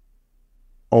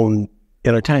on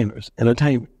entertainment?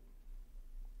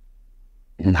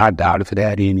 And I doubt if it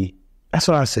had any. That's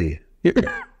what I said.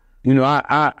 You know,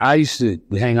 I used to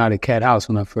hang out at Katt house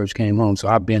when I first came home, so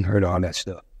I've been heard all that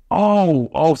stuff.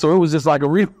 Oh, so it was just like a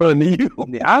rerun to you.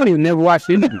 I don't even never watch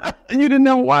it. You didn't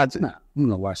never watch it? Nah, I'm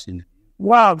not watching it.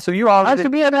 Wow, so you all... I used to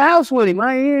be at the house with him.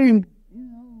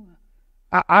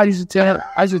 I used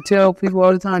to tell people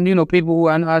all the time, you know, people who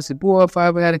I know, I said, boy, if I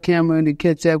ever had a camera and to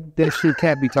catch that shit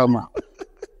Katt be talking about.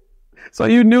 So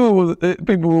you knew it was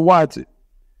people would watch it?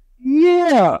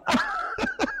 Yeah.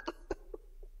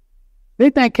 They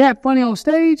think Katt funny on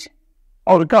stage?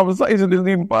 Oh, the conversation isn't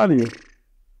even funnier.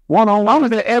 One-on-one. I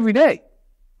was there every day.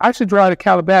 I used to drive to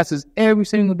Calabasas every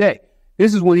single day.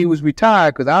 This is when he was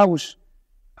retired because I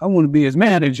want to be his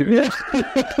manager. Yeah.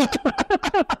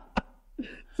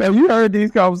 So you heard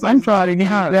these conversations. I'm trying to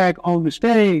get back on the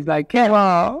stage like Katt.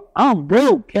 I'm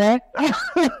broke, Katt.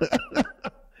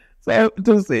 So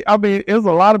to see, I mean, there's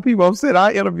a lot of people upset.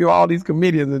 I interview all these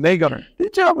comedians, and they go,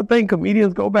 "Did you ever think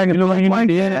comedians go back and do like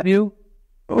the interview?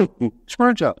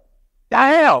 Sprint up. I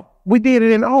have. We did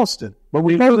it in Austin, but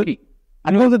we Cookie. I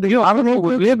know that I don't know who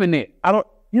was living there.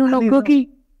 You don't know Cookie?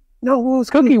 No, who was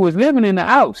Cookie was living in the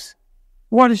house.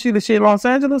 What is she? Is she in Los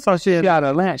Angeles or she? She out of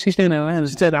Atlanta. She's staying in Atlanta.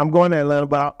 She said, "I'm going to Atlanta,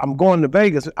 but I'm going to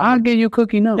Vegas." I'll give you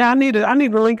Cookie number. Yeah, I need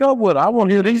to link up with her. I want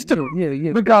to hear these two.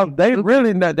 Yeah. Because they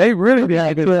really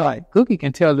have it like Cookie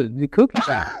can tell the Cookie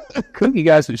guy. Cookie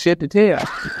got some shit to tell.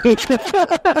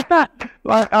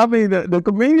 Like, I mean, the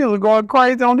comedians are going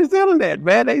crazy on this internet,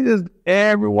 man. They just,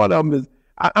 every one of them is,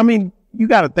 I mean, you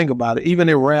got to think about it. Even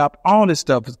in rap, all this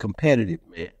stuff is competitive,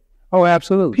 man. Oh,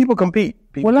 absolutely. People compete.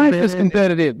 Life is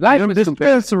competitive.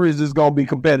 Dispensaries is going to be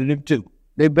competitive, too.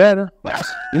 They better.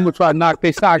 You gonna try to knock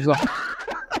their socks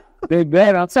off. They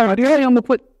better. I'm sorry. You going to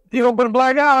put a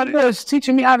black eye on it? It's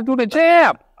teaching me how to do the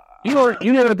jab. You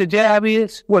know what the jab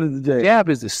is? What is the jab? Jab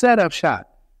is the setup shot.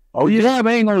 Oh, the jab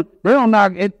ain't going to, they don't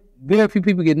knock it. Very few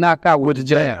people get knocked out with the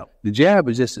jab. The jab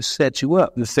is just to set you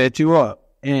up.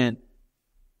 And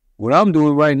what I'm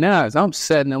doing right now is I'm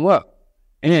setting them up.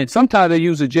 And sometimes they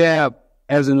use a jab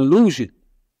as an illusion.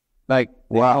 Like,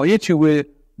 well, I'll hit you with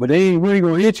it, but they ain't really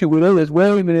going to hit you with it. Let's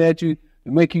wave it at you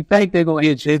to make you think they're going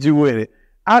to hit you with it.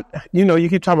 You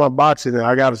keep talking about boxing, and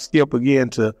I got to skip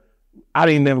again I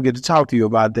didn't never get to talk to you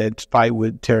about that fight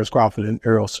with Terrence Crawford and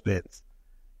Errol Spence.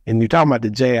 And you're talking about the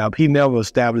jab. He never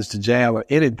established the jab or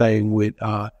anything with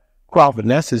Crawford,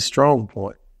 and that's his strong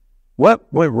point.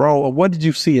 What went wrong, or what did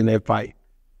you see in that fight?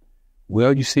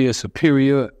 Well, you see a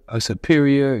superior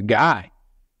guy.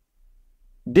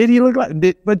 Did he look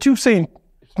like? But you've seen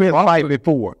Spence fight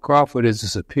before. Crawford is a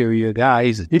superior guy.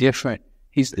 He's a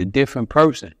different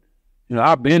person. You know,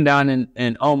 I've been down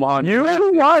in Omaha. You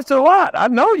really watched a lot. I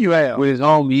know you have. With his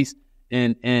homies,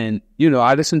 and you know,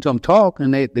 I listen to him talk,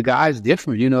 and the guy's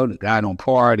different. You know, the guy don't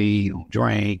party, he don't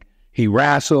drink, he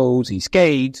wrestles, he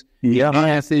skates, he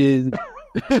dances.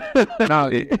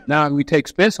 Now we take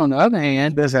Spence on the other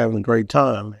hand. Spence having a great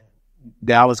time, man.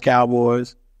 Dallas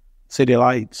Cowboys, City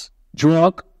Lights,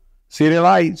 drunk, City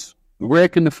Lights,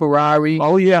 wrecking the Ferrari.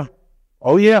 Oh yeah,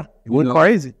 it went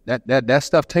crazy. That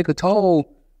stuff take a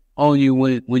toll on you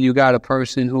when you got a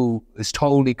person who is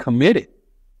totally committed.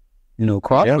 You know,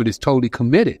 Crawford is totally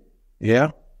committed.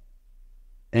 Yeah,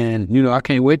 and you know, I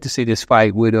can't wait to see this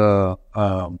fight with Canelo.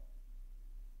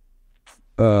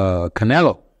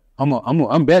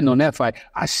 I'm betting on that fight.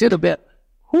 I should have bet.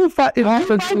 Who fight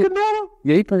Canelo?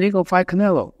 Yeah, he gonna fight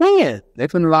Canelo. When? They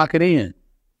finna lock it in.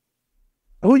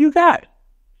 Who you got?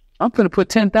 I'm finna put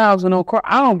 10,000 on Crawford.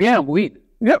 I don't gamble either.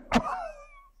 Yep.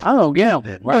 I don't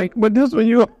gamble, right? But this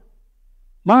one,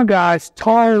 my guys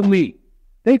told me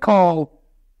they called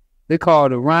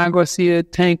the Ryan Garcia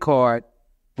tank card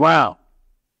Brown.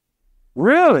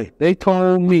 Really? They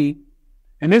told me.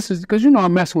 And this is because, you know,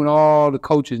 I'm messing with all the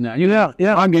coaches now. Yeah.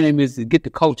 My game is to get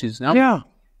the coaches.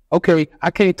 Okay,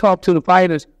 I can't talk to the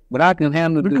fighters, but I can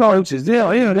handle the coaches.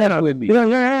 That's with me.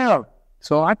 Yeah.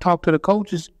 So I talked to the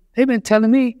coaches. They've been telling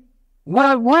me,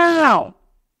 wow.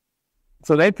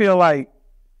 So they feel like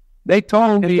they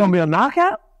told me it's going to be a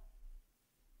knockout?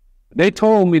 They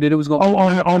told me that it was going to be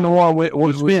on the one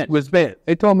with Spence.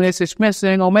 They told me, they said, Spence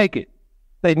ain't going to make it.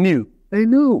 They knew.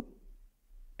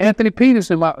 Anthony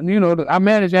Peterson, I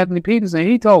managed Anthony Peterson.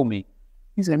 He told me,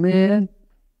 he said, man,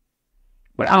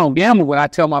 but I don't gamble. But I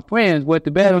tell my friends what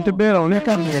to bet on.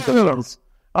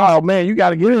 Oh man, you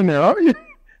got to get in there.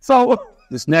 So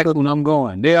this next one, I'm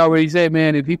going. They already said,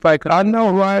 man, if he fight, I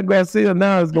know Ryan Garcia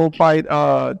now is going to fight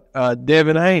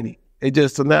Devin Haney. They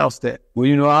just announced that. Well,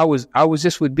 you know, I was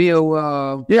just with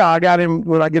Bill. Yeah, I got him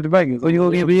when I get to Vegas. Oh, you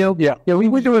gonna get Bill? Yeah. Yeah,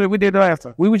 we did it. We did it last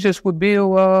time. We was just with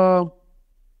Bill.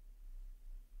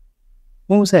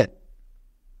 When was that?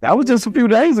 That was just a few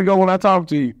days ago when I talked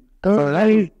to you.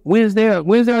 Wednesday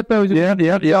or Thursday? Yeah.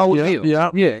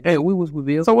 Hey, we was with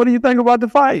Bill. So what do you think about the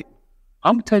fight?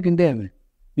 I'm taking Devin.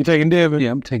 You taking Devin? Yeah,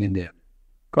 I'm taking Devin.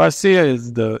 Garcia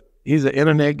is he's an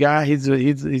internet guy. He's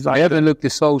like Devin looked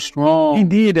so strong. He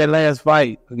did that last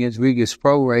fight against Regis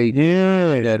Pro Ray.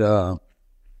 Yeah. That I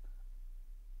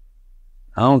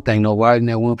don't think nobody in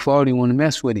that 140 want to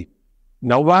mess with him.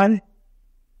 Nobody?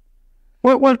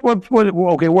 What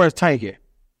okay, where's Tank at?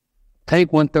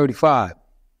 Tank 135.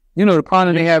 You know, the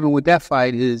problem they having with that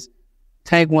fight is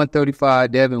Tank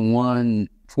 135, Devin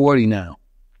 140 now.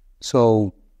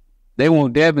 So they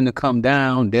want Devin to come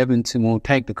down, Devin want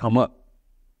Tank to come up.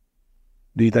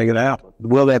 Do you think it'll happen?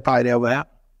 Will that fight ever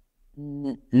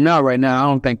happen? Not right now. I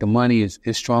don't think the money is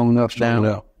strong enough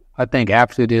now. I think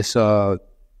after this Ryan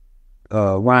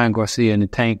Garcia and the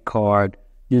Tank card,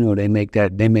 you know, they make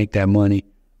that money.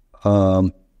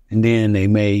 And then they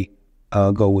may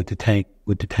go with the tank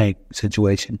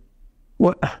situation.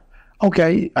 What?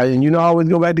 Okay, and you know I always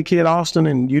go back to Kid Austin,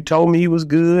 and you told me he was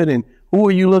good. And who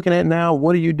are you looking at now?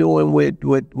 What are you doing with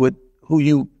who are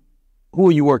you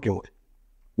working with?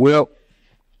 Well,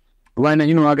 right now,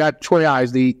 you know, I got Troy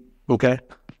Isley. Okay,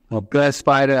 my best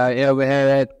fighter I ever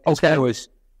had. Okay, was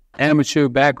amateur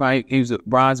background. He was a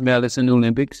bronze medalist in the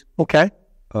Olympics. Okay,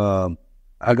 I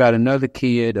got another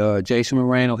kid, Jason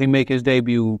Moreno. He make his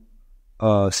debut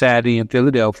Saturday in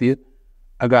Philadelphia.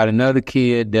 I got another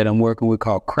kid that I'm working with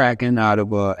called Kraken out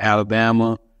of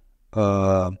Alabama.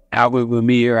 Albert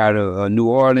Vermeer out of New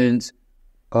Orleans.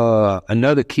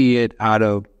 Another kid out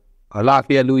of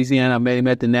Lafayette, Louisiana. I met him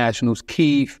at the Nationals.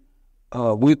 Keith.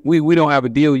 We don't have a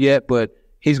deal yet, but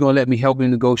he's going to let me help him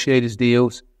negotiate his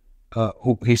deals.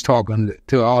 He's talking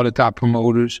to all the top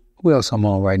promoters. Who else I'm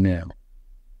on right now?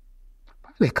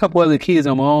 Probably a couple other kids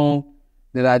I'm on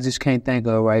that I just can't think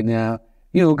of right now.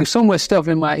 You know, there's so much stuff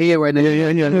in my head right now.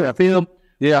 Yeah. Film.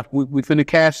 Yeah, we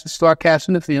finna start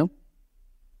casting the film.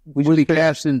 We should be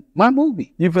casting my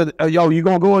movie. You gonna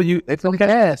go? They finna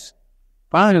cast.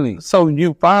 Finally. So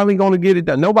you finally gonna get it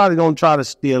done. Nobody's gonna try to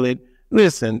steal it.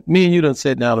 Listen, me and you done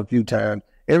sat down a few times.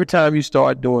 Every time you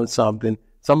start doing something,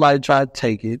 somebody try to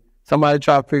take it. Somebody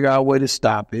try to figure out a way to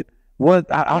stop it.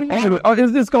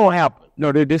 Is this gonna happen?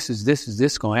 No, this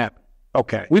is gonna happen.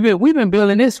 Okay. We've been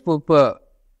building this for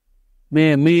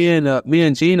me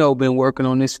and Gino been working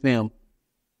on this film.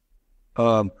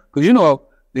 Cause you know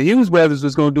the Hughes brothers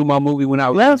was gonna do my movie when I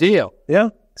was in jail. Yeah.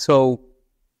 So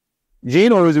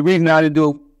Gino was the reason I didn't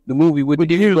do the movie with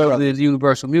the Hughes brothers.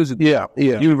 Universal Music. Yeah.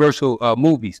 Universal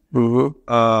movies.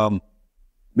 Mm-hmm.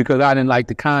 Because I didn't like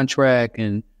the contract,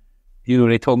 and you know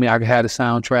they told me I could have the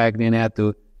soundtrack. Then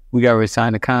after we got ready to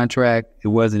sign the contract, it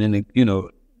wasn't in the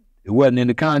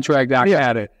contract. I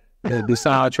had the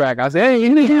soundtrack. I said, hey,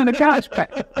 it ain't in the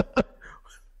contract.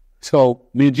 So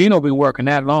me and Gino been working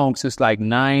that long since like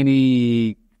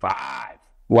 95.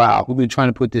 Wow. We've been trying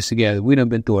to put this together. We done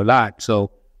been through a lot.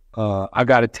 So I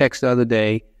got a text the other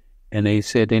day, and they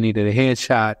said they needed a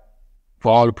headshot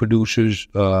for all the producers,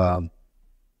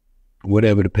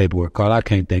 whatever the paperwork called. I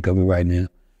can't think of it right now.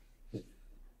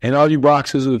 And all you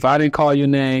boxers, if I didn't call your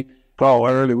name, call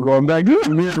early. We're going back to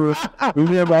remember.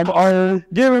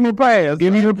 Give him a pass.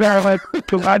 Give me the pass.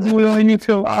 Because I do it on you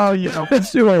too. Oh, yeah.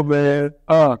 Sure, man.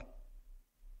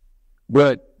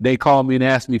 But they called me and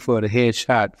asked me for the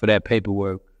headshot for that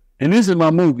paperwork. And this is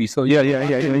my movie. So yeah.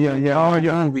 Oh,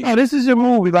 your movie. Oh, this is your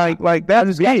movie. Like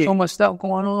that's got so much stuff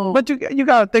going on. But you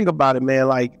got to think about it, man.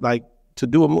 Like to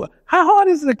do a movie. How hard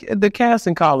is the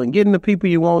casting calling, getting the people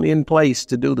you want in place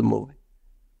to do the movie?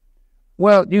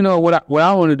 Well, you know, what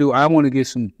I want to do, I want to get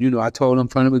some, you know, I told them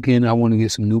from the beginning, I want to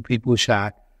get some new people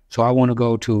shot. So I want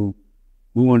to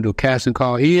we want to do a casting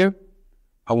call here.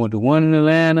 I want to do one in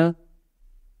Atlanta.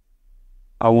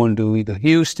 I want to do either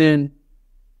Houston,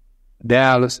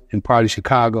 Dallas, and probably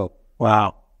Chicago.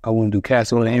 Wow. I want to do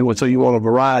casting. So you want a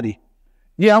variety?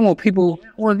 Yeah, I want people, I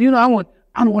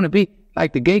don't want to be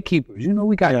like the gatekeepers. You know,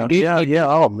 we got the gatekeepers. Yeah.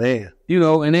 Oh, man. You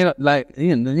know, and they like,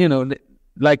 you know,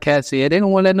 like Katt said, they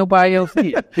don't want to let nobody else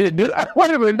in. Wait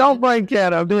a minute, don't bring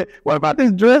Katt up there. What about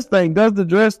this dress thing? Does the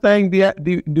dress thing,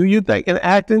 do you think in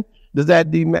acting, does that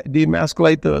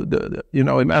demasculate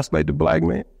emasculate the black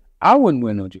man? I wouldn't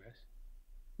wear no dress.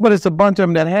 But it's a bunch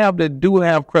of them that do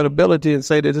have credibility and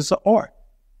say that it's an art.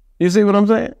 You see what I'm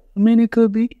saying? I mean, it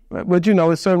could be. But you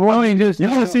know, it's certain ones. You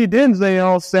see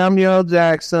Denzel, Samuel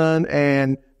Jackson,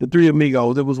 and the Three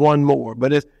Amigos. There was one more.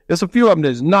 But There's a few of them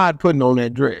that's not putting on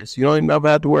that dress. You don't even ever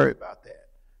have to worry about that.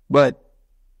 But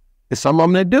there's some of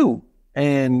them that do.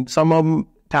 And some of them,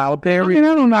 Tyler Perry. I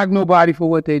don't knock nobody for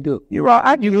what they do. You're right.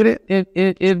 I get it.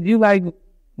 If you like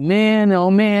men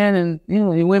on men and,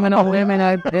 women on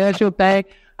women, that's your thing.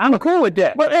 I'm cool with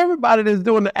that. But everybody that's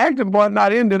doing the acting part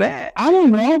not into that. I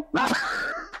don't know.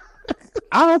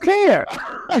 I don't care.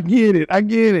 I get it. I'm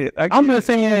just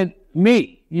saying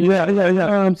me. You know what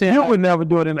I'm saying? You would never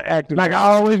do it in the acting. Like, I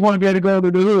always want to be able to go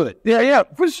to the hood. Yeah,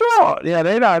 for sure. Yeah,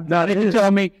 they they can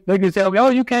tell me, oh,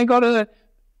 you can't go to the hood.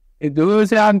 If the hood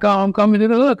say I can come, I'm coming to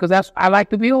the hood because I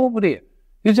like to be over there.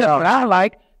 It's just what I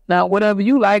like. Now, whatever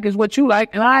you like is what you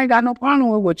like, and I ain't got no problem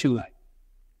with what you like.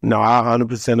 No, I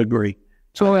 100% agree.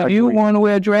 So if you want to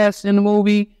wear a dress in the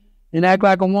movie and act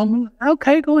like a woman,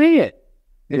 okay, go ahead.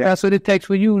 If that's what it takes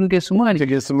for you to get some money.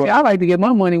 See, I like to get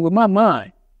my money with my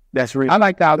mind. That's real. I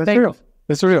like to outthink.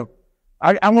 That's real.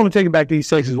 I want to take it back to these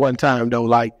sexes one time, though.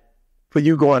 Like, for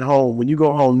you going home, when you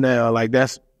go home now, like,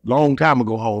 that's a long time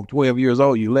ago home. 12 years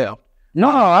old, you left. No,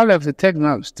 I left the Texas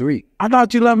when I was 3. I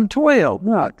thought you left at 12.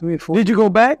 No, 3 or 4. Did you go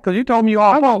back? Because you told me you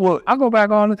all. I go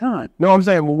back all the time. No, I'm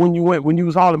saying, well, when you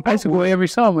was hauling paper. I used to go every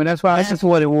summer. That's why. That's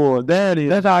what it was.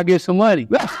 That's how I get some money.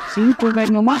 See, you couldn't make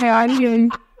no money out here.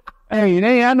 Hey,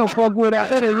 they ain't had no fuckwood out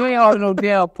there. You ain't hauling no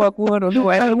damn fuckwood or no.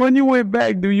 And when you went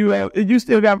back, you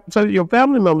still got some of your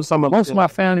family members? Most of my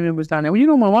family members down there.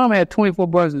 Well, my mom had 24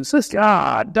 brothers and sisters.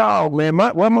 God, dog, man.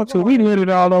 We lived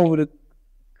all over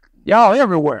y'all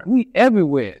everywhere. We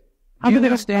everywhere. I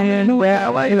understand.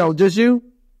 Just you?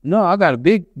 No, I got a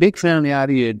big family out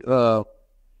here. My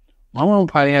mom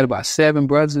probably had about 7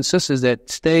 brothers and sisters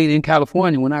that stayed in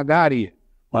California when I got here.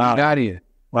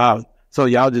 Wow. So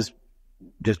y'all just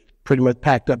pretty much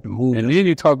packed up and moved. And then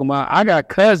you're talking about, I got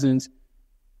cousins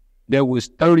that was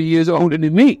 30 years older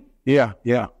than me. Yeah.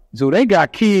 So they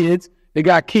got kids. So, the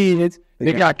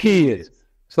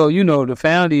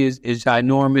family is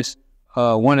ginormous.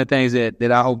 One of the things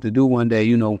that I hope to do one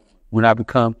day, when I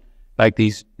become like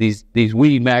these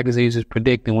weed magazines is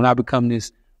predicting, when I become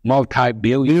this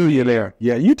multi-billionaire.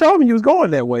 Yeah, you told me you was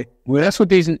going that way. Well, that's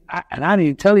what I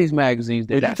didn't tell these magazines.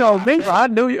 You told me, I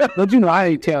knew you. But I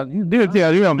didn't tell you. Didn't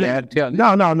tell you. I'm bad to tell you.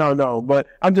 No. But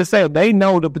I'm just saying they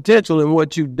know the potential in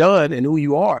what you've done and who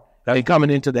you are. They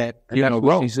coming into that.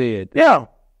 What she said. Yeah.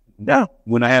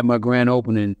 When I had my grand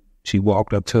opening, she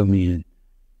walked up to me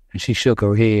and she shook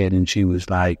her head and she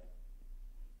was like,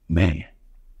 "Man,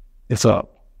 it's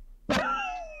up."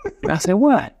 I said,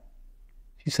 "What?"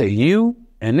 She said, "You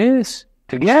and this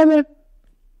together,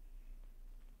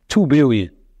 $2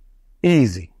 billion.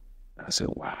 Easy." I said,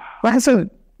 "Wow." Like I said,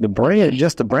 the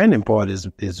branding part is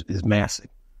massive.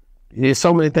 There's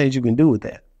so many things you can do with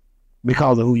that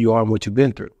because of who you are and what you've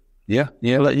been through. Yeah.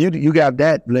 Like you got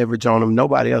that leverage on them.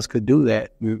 Nobody else could do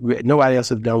that. Nobody else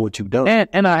has done what you've done.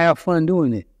 And I have fun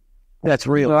doing it. That's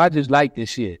real. I just like this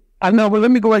shit. I know, but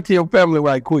let me go back to your family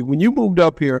right quick. When you moved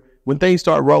up here, when things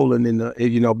start rolling in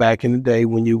the, back in the day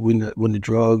when the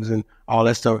drugs and all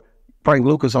that stuff, Frank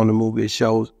Lucas on the movie, it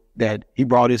shows that he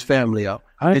brought his family up.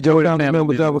 Did your family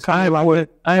members ever come?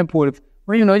 I imported.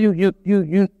 Well,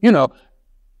 you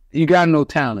got no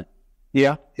talent.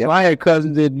 Yeah. So I had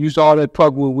cousins that used all that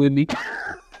pugwood with me.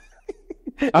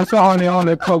 I saw all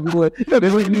that pugwood. They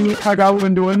wouldn't like I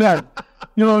wasn't doing that.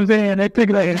 You know what I'm saying? They pick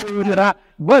it up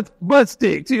butt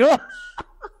sticks,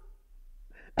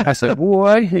 I said,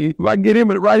 boy, if I get him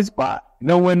in the right spot,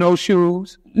 don't wear no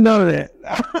shoes, none of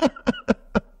that.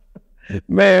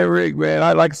 Man, Rick,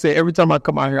 man, like I said, every time I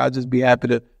come out here, I just be happy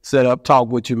to set up, talk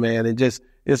with you, man. And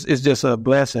it's just a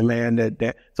blessing, man.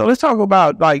 That so let's talk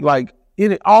about like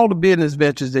all the business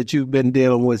ventures that you've been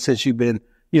dealing with since you've been,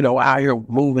 out here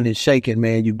moving and shaking,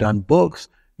 man. You've done books,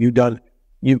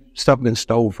 stuff been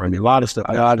stolen from you, a lot of stuff.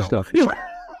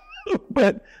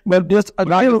 But just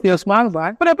I still smile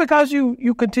about it. But that's because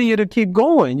you continue to keep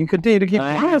going. You continue to keep.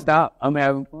 I ain't stop. I'm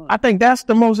having fun. I think that's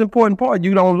the most important part.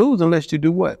 You don't lose unless you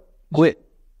do what? Quit.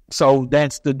 So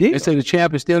that's the deal. They say the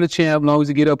champ is still the champ as long as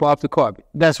you get up off the carpet.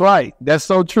 That's right. That's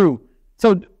so true.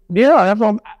 So yeah,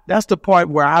 that's the part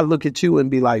where I look at you and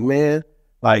be like, man,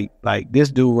 like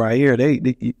this dude right here.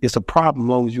 It's a problem as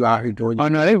long as you out here doing. Oh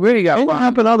no, they really got. It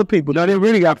happen to other people. No, they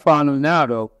really got problems now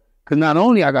though. Because not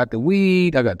only I got the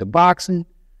weed, I got the boxing,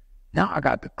 now I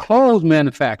got the clothes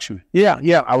manufacturing.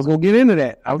 Yeah, I was gonna get into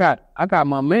that. I got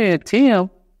my man Tim,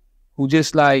 who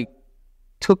just like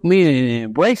took me and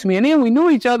embraced me, and then we knew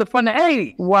each other from the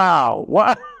 80s. Wow,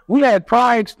 what? We had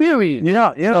prior experience.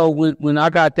 Yeah. So when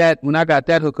I got that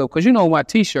hookup, because my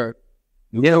T-shirt,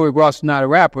 Rick Ross is not a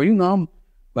rapper,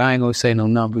 but I ain't gonna say no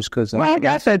numbers because I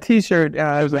got that T-shirt. It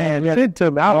was sent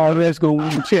to me. Let's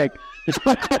go check.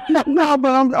 No,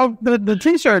 but the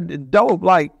T-shirt is dope.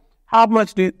 Like, how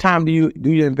much time do you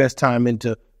invest time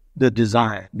into the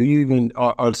design? Do you even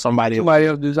or somebody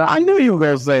else design? I knew you were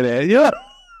going to say that. Yeah.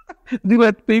 Do you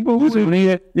let people who see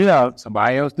it? Yeah.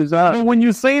 Somebody else design. And when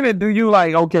you seen it, do you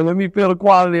like, okay, let me feel the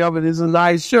quality of it? It's a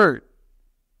nice shirt.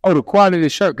 Oh, the quality of the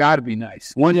shirt got to be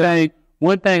nice. One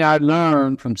thing I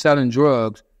learned from selling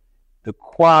drugs, the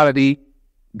quality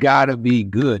got to be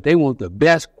good. They want the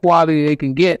best quality they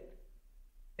can get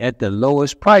at the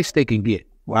lowest price they can get.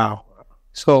 Wow.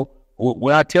 So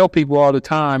what I tell people all the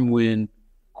time, when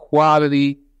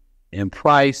quality and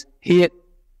price hit,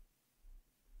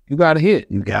 you got to hit.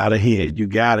 You got to hit. You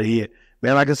got to hit.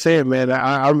 Man, like I said, man,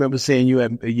 I remember seeing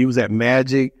you was at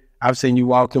Magic. I've seen you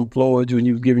walk them floors when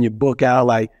you was giving your book out.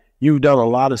 Like, you've done a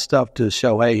lot of stuff to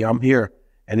show, hey, I'm here.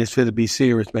 And it's fit to be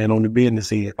serious, man, on the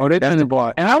business end. Oh, that's the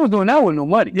bar. And I was doing that with no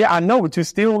money. Yeah, I know, but you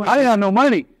still... I didn't have no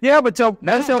money. Yeah, but now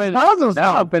I'm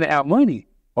finna have money.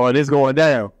 Oh, it is going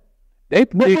down.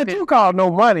 What you call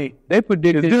no money? They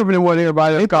predicted... It's different than what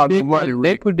everybody else called no money.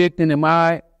 They predicting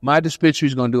that my dispensary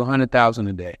is going to do $100,000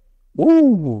 a day.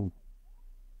 Ooh.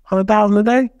 $100,000 a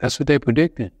day? That's what they're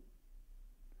predicting.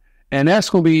 And that's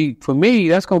going to be, for me,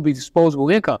 that's going to be disposable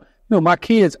income. You know, my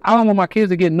kids, I don't want my kids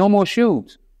to get no more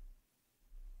shoes.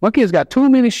 My kids got too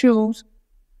many shoes.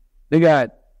 They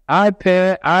got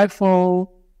iPad, iPhone,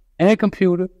 and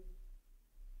computer.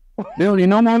 They don't need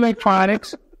no more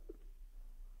electronics.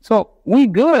 So we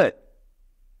good.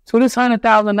 So this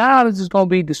 $100,000 is going to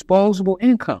be disposable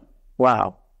income.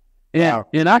 Wow. Yeah. Wow.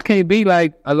 And I can't be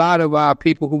like a lot of our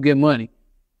people who get money.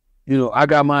 You know, I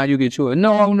got mine, you get yours.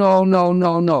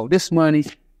 No. This money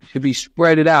should be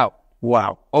spread it out.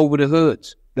 Wow. Over the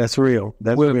hoods. That's real.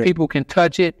 That's where real. People can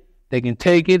touch it. They can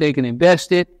take it. They can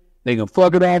invest it. They can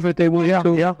fuck it off if they want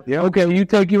to. Yeah. Okay, you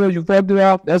take yours, you fucked it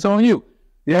out. That's on you.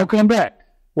 They'll come back.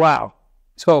 Wow.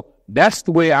 So that's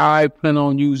the way I plan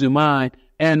on using mine,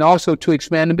 and also to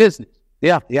expand the business.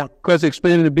 Yeah. Because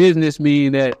expanding the business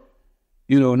means that,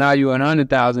 you know, now you're at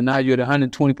 100,000, now you're at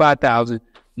 125,000,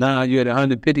 now you're at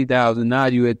 150,000, now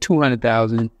you're at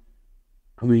 200,000.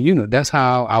 I mean, you know, that's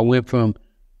how I went from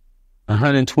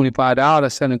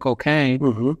 $125 selling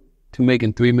cocaine to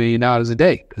making $3 million a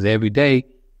day. Because every day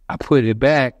I put it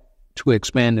back to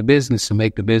expand the business, to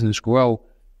make the business grow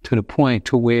to the point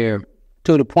where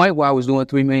I was doing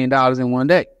 $3 million in one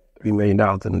day. $3 million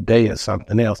in a day is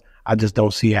something else. I just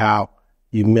don't see how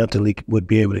you mentally would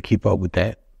be able to keep up with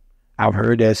that. I've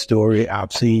heard that story.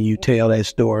 I've seen you tell that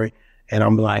story. And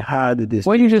I'm like, how did this...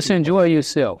 Well, you just enjoy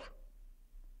yourself.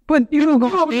 But you don't go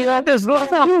steal.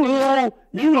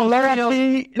 You don't learn to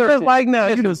steal. Just like now,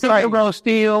 you just go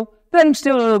steal. Let him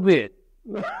steal a little bit.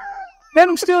 Let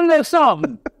him steal a little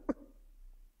something.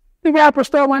 The rapper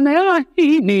stole my name.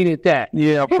 He needed that.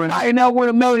 Yeah, he probably never would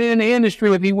have made it in the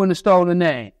industry if he wouldn't have stolen the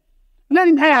name. Let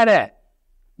him have that.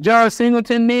 John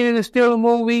Singleton needed to steal a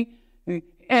movie.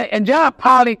 And John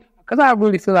probably, because I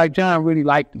really feel like John really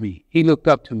liked me. He looked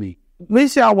up to me. At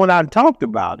least y'all went out and talked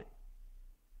about it.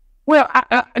 Well,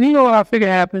 you know what I figured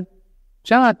happened?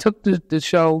 John took the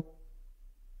show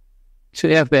to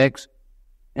FX,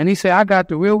 and he said, I got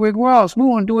the real Rick Ross. We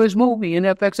want to do his movie. And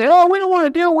FX said, oh, we don't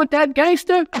want to deal with that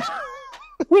gangster.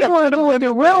 We don't want to deal with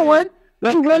the real one.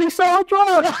 Who really sold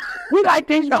drugs. We like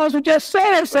these guys who just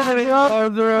said something.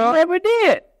 Never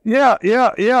did. Yeah.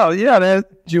 That's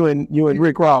you and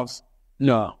Rick Ross.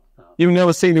 No. You've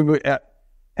never seen him.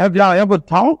 Have y'all ever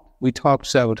talked? We talked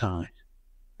several times.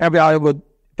 Have y'all ever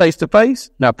face to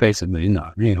face? Not face to face.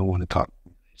 No, he don't want to talk.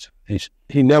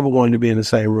 He never wanted to be in the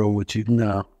same room with you.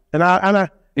 No. And I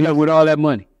you know, with all that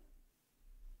money.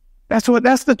 That's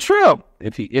the trip.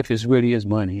 If it's really his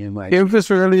money, it might. If it's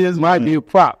really his might money. be a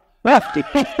prop.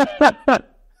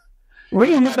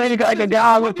 Really think like a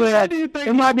guy would play that.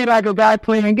 It might be like a guy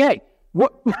playing gay.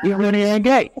 What? He really ain't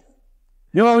gay.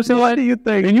 You know what I'm saying? What do you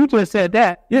think? And you just said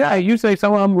that. Yeah, you say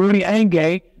someone really ain't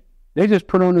gay. They just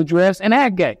put on a dress and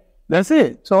act gay. That's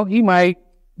it. So he might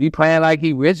be playing like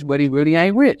he rich, but he really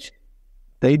ain't rich.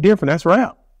 They different. That's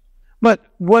right. But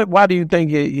why do you think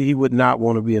he would not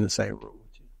want to be in the same room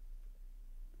with you?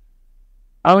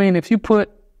 I mean, if you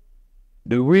put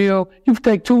you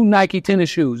take two Nike tennis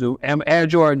shoes, Air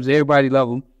Jordans, everybody love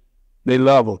them. They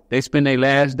love them. They spend their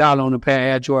last dollar on a pair of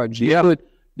Air Jordans. You put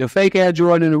the fake Air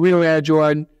Jordan and the real Air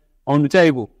Jordan on the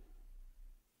table.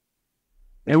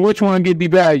 And which one get the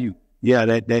value? Yeah,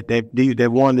 that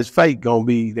one that's fake gonna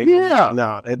be.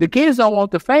 The kids don't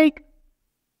want the fake.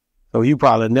 So you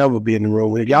probably never be in the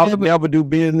room. If y'all never do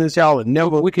business, y'all would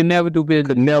never. We can never do business.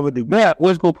 Could never do. But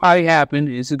what's gonna probably happen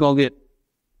is it's gonna get.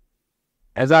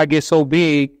 As I get so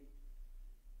big,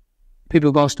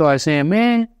 people gonna start saying,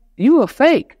 "Man, you a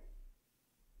fake.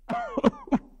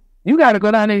 You got to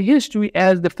go down in history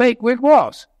as the fake Rick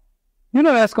Ross. You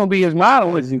know that's going to be his motto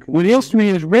when history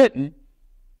is written.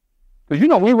 Because, you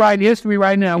know, we write history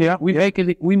right now. Yeah, we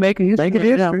making history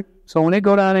right now. So when they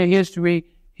go down in history,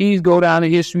 he's go down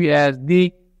in history as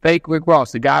the fake Rick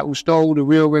Ross, the guy who stole the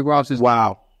real Rick Ross's.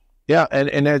 Wow. Yeah,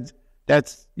 and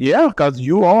that's because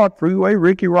you are Freeway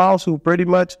Ricky Ross, who pretty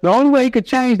much the only way he could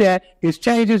change that is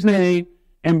change his name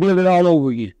and build it all over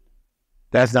again.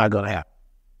 That's not going to happen.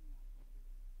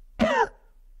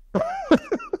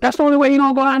 That's the only way he's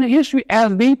going to go down in history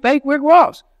as the fake Rick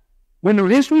Ross. When the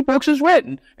history books is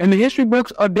written, and the history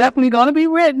books are definitely going to be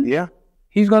written,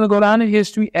 he's going to go down in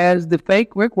history as the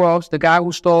fake Rick Ross, the guy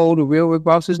who stole the real Rick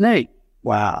Ross's name.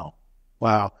 Wow.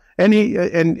 And he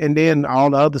and then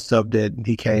all the other stuff that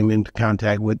he came into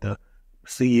contact with the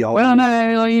CEO. Well,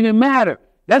 no, it don't even matter.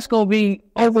 That's going to be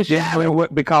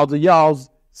overshadowed because of y'all's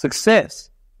success.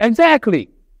 Exactly.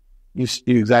 You're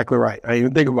exactly right. I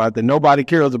even think about that. Nobody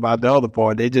cares about the other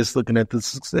part. They're just looking at the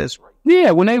success rate.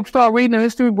 Yeah, when they start reading the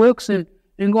history books and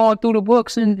going through the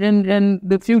books and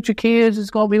the future kids, it's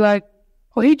going to be like,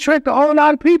 oh, he tricked a whole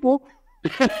lot of people.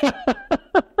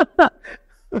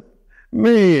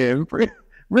 Man,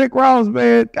 Rick Ross,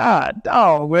 man, God,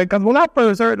 dog, man. Because when I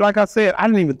first heard, like I said, I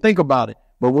didn't even think about it.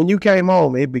 But when you came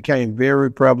home, it became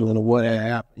very prevalent of what had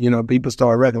happened. You know, people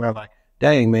started recognizing, like,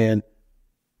 dang, man,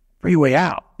 Freeway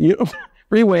out. You know,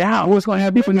 Freeway out. What's going to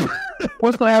happen?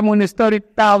 What's going to happen when this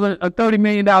 $30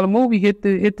 million movie hit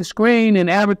the screen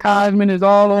and advertisement is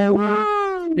all over,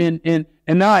 and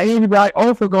now everybody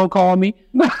Oprah gonna call me.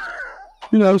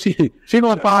 You know, she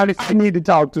gonna find it. I need to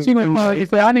talk to. She gonna find it.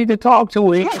 Say I need to talk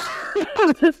to him.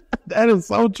 That is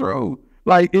so true.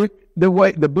 Like the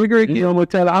bigger it gets, I'm gonna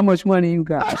tell her how much money you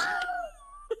got.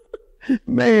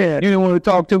 Man, you didn't want to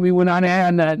talk to me when I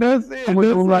had nothing. That's it. I'm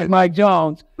like Mike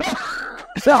Jones.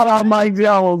 Shout out Mike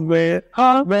Jones, man.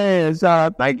 Huh? Man, shout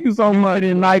out. Thank you so much.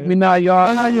 Didn't like me now,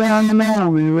 y'all. How you hanging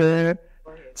out with me, man?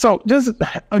 So just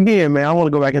again, man, I want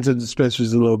to go back into the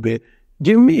dispensaries a little bit.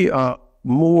 Give me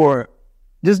more.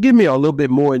 Just give me a little bit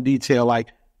more in detail, like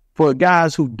for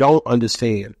guys who don't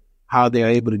understand how they're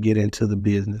able to get into the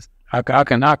business. I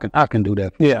can do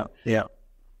that. Yeah.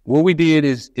 What we did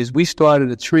is we started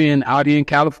a trend out here in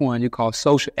California called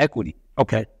social equity.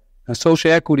 Okay. Now,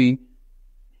 social equity,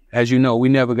 as you know, we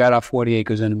never got our 40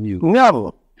 acres in the mule.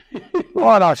 Never.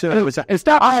 Lord, I should. And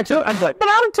stop. I was like, but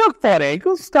I done took 40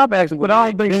 acres. Stop asking. But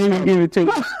I don't think they even give it to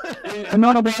you. And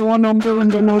none of them want them doing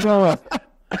no.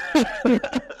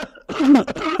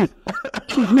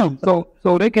 No.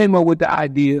 So they came up with the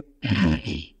idea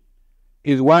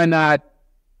is why not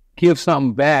give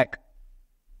something back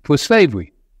for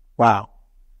slavery? Wow.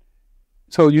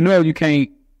 So you know you can't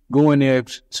go in there.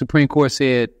 Supreme Court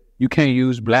said you can't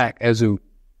use black as a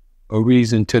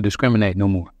reason to discriminate no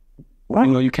more. What?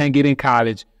 You know, you can't get in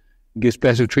college, get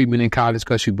special treatment in college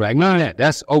because you're black. None of that.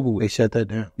 That's over with. They shut that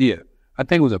down. Yeah. I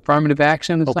think it was affirmative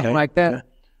action or something like that. Yeah.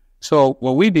 So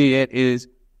what we did is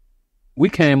we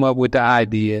came up with the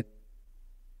idea,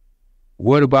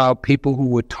 what about people who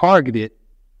were targeted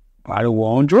by the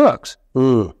war on drugs?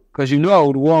 Because you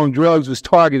know the war on drugs was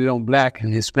targeted on black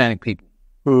and Hispanic people.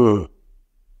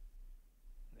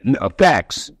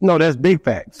 Facts. No, that's big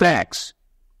facts. Facts.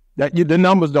 The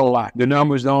numbers don't lie. The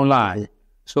numbers don't lie.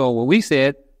 So what we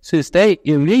said, since they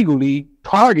illegally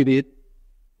targeted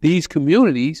these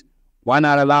communities, why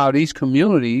not allow these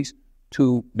communities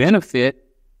to benefit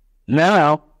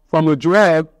now from a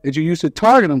drug that you used to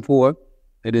target them for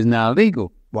that is now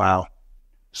legal? Wow.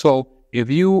 So if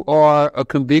you are a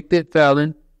convicted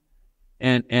felon,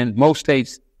 and most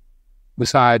states,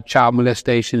 besides child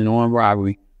molestation and armed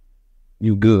robbery,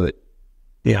 you good.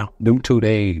 Yeah. Them two,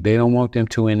 they don't want them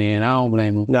two in there, and I don't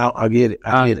blame them. No, I get it.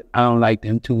 I don't like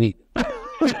them two either.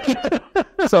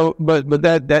 So, but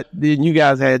that then you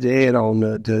guys had your head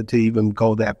on to even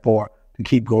go that far, to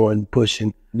keep going,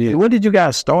 pushing. Yeah. When did you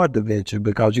guys start the venture?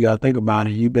 Because you got to think about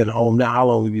it. You've been home now. How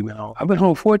long have you been home? I've been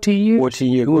home 14 years.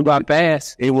 14 years. It went by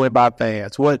fast. It went by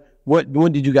fast.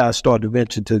 When did you guys start the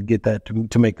venture to get that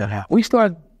to make that happen? We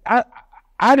started.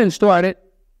 I didn't start it.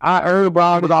 I heard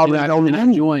about it and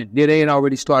I joined. Yeah, they had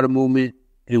already started a movement,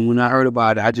 and when I heard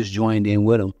about it, I just joined in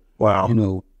with them. Wow. You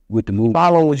know, with the movement.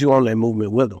 How long was you on that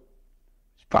movement with them?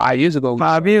 5 years ago.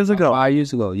 5 years ago. 5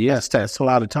 years ago. Yes, that's a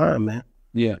lot of time, man.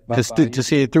 Yeah, to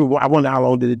see it through. I wonder how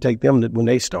long did it take them when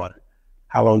they started?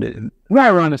 How long did it? Right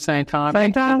around the same time.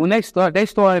 Same time? When they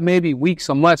started maybe weeks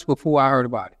or months before I heard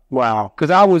about it. Wow. Because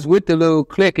I was with the little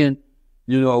clicking,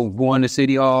 you know, going to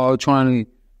City Hall, trying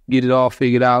to get it all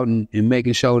figured out and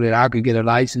making sure that I could get a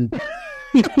license.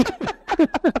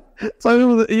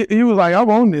 So he was like, I'm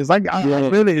on this. I'm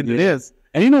really into this.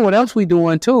 And you know what else we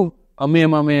doing too? Me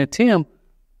and my man Tim,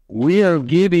 we are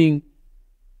giving.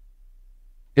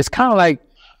 It's kind of like,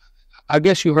 I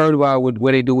guess you heard about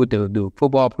what they do with the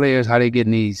football players, how they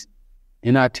getting these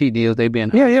NIT deals. They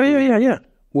been Yeah.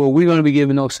 Well, we're going to be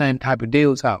giving those same type of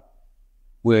deals out.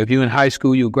 Where if you're in high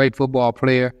school, you're a great football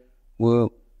player.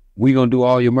 Well, we're going to do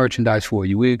all your merchandise for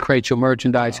you. We'll create your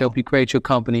merchandise, help you create your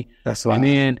company, That's right. and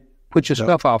then put your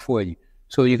stuff out for you.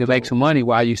 So you can make some money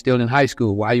while you're still in high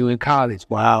school, while you're in college.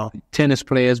 Wow. Tennis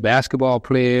players, basketball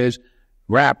players,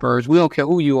 rappers, we don't care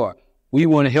who you are. We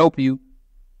want to help you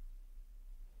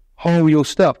hold your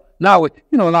stuff. Now, a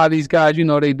lot of these guys,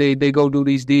 they go do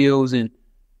these deals and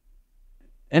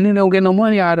they don't get no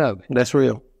money out of it. That's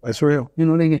real.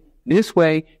 They get, this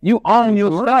way, you own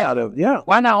your stuff. Out of it. Yeah.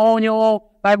 Why not own your own?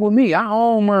 Like with me, I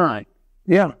own mine.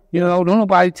 Yeah. Don't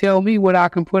nobody tell me what I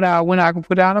can put out, when I can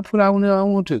put out. I put out when I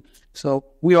want to. So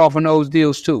we offer those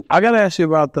deals too. I got to ask you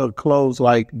about the clothes,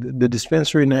 like the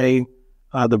dispensary name,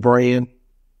 the brand.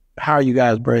 How are you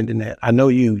guys branding that? I know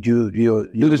you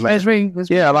dispensary.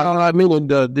 Yeah, I mean,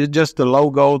 just the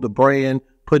logo, the brand,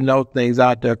 putting those things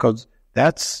out there, because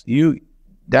that's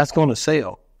going to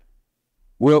sell.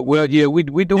 Well, yeah, we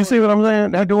doing. You see what I'm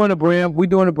saying? They're doing a brand. We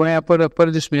doing a brand for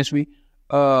the dispensary.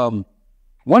 One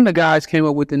of the guys came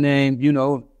up with the name.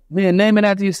 Name it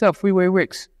after yourself. Freeway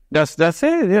Ricks. That's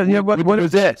it. Yeah. What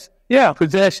possess? Yeah,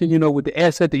 possession. With the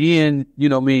S at the end.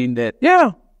 Mean that.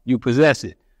 Yeah, you possess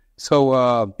it.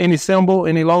 So any symbol,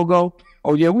 any logo.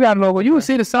 Oh yeah, we got a logo. You will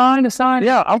see the sign.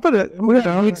 Yeah, I'll put it. We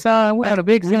got a big sign. We got a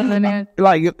big sign in there.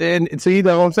 Like, and see,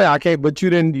 what I'm saying, I can't. But you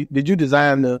didn't. Did you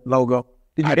design the logo?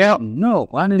 No,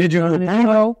 I didn't. Did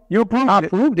you? You approved I it.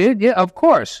 approved it. Yeah, of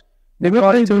course. They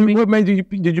brought it to me. What made you?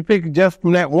 Did you pick just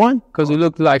from that one? Because it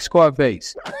looked like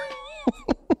Scarface.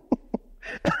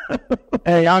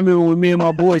 Hey, I remember when me and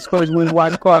my boys first went to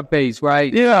watch Scarface,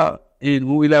 right? Yeah. And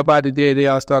when we left out the day, they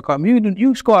all start calling me,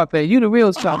 you Scarface, you the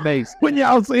real Scarface. When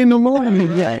y'all seen the movie.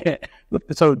 Yeah.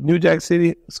 So New Jack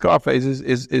City, Scarface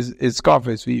is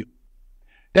Scarface for you.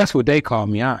 That's what they call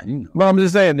me. But I'm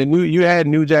just saying, you had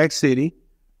New Jack City.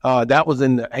 That was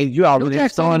in the 80s. You already New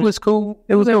Jack City was cool.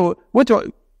 It was cool.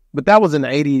 But that was in the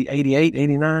 88,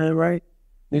 89, right?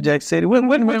 New Jack City. Which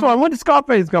one? When did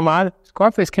Scarface come out?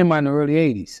 Scarface came out in the early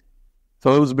 80s.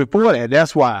 So it was before that.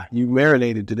 That's why you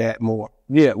marinated to that more.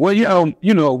 Yeah. Well,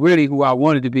 really who I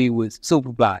wanted to be was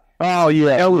Superfly. Oh,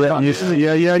 yeah.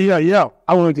 Yeah.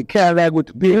 I wanted to Cadillac with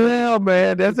the big. Yeah,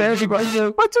 man. That's everybody.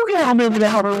 But you can't remember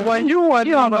that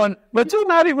one. But you're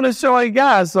not even a showy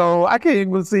guy, so I can't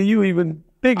even see you even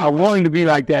think. I wanted to be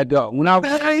like that, though. When I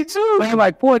was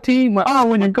like 14,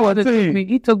 when you go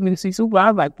he took me to see Superfly.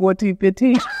 I was like 14,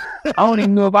 15. I don't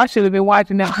even know if I should have been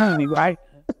watching that movie, right?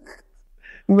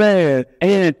 Man.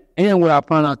 And what I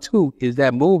found out too is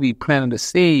that movie planted a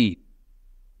seed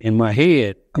in my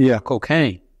head of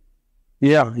cocaine.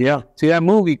 Yeah. See, that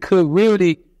movie could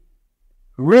really,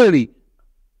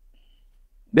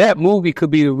 that movie could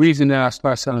be the reason that I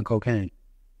start selling cocaine.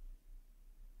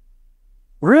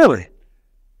 Really?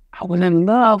 I was in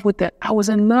love with that. I was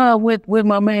in love with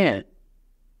my man.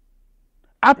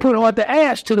 I put Arthur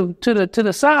Ashe to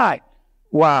the side.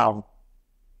 Wow.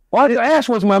 Arthur Ashe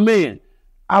was my man.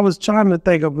 I was trying to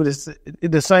think of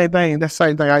the same thing. That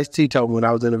same thing Ice-T told me when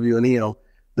I was interviewing him,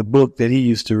 the book that he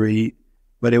used to read,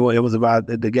 but it was about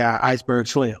the guy Iceberg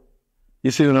Slim.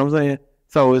 You see what I'm saying?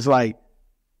 So it's like,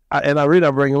 I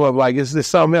bring him up like it's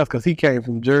something else, because he came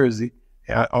from Jersey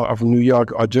or from New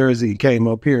York or Jersey. He came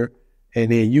up here,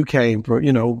 and then you came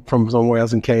from somewhere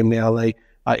else and came to L.A.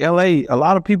 L.A. A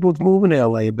lot of people was moving to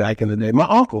L.A. back in the day. My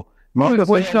uncle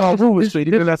was on Ruber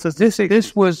Street.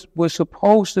 This was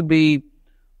supposed to be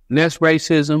less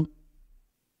racism.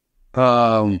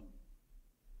 And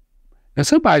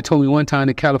somebody told me one time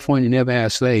that California never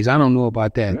had slaves. I don't know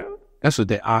about that. Yeah. That's what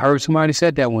I heard somebody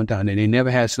said that one time, that they never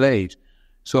had slaves.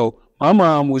 So my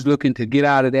mom was looking to get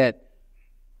out of that.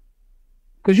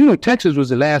 Because, Texas was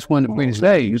the last one to bring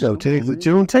slaves. So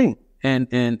Juneteenth. And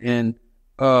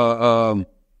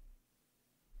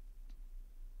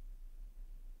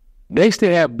they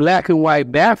still have black and white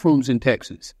bathrooms in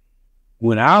Texas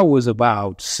when I was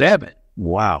about 7.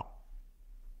 Wow.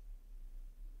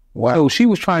 So she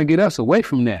was trying to get us away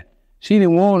from that. She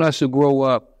didn't want us to grow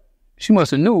up. She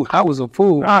must have knew I was a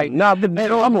fool. I'm going to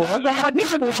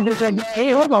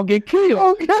get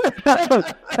killed. They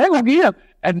going to get him.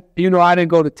 And, I didn't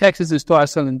go to Texas and start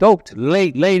selling dope till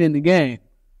late in the game.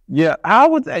 Yeah.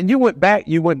 You went back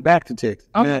to Texas?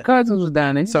 My cousins was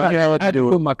down there. So I had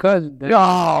to put my cousin down.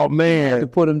 Oh, man. I had to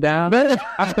put him down.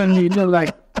 I couldn't even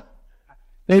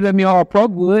They let me all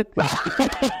Prowood. Man,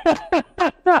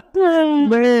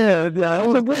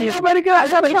 somebody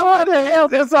got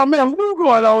there's something else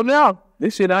going on now.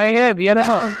 This shit I ain't have yet.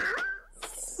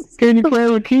 Can you play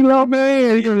with Kilo,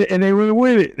 man? And they went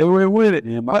with it. They went with it.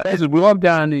 Yeah, my cousins grew up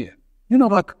down there. You know,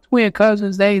 my twin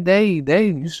cousins, they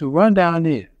used to run down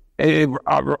there.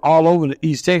 All over the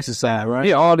East Texas side, right?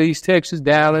 Yeah, all the East Texas,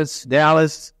 Dallas.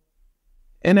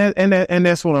 And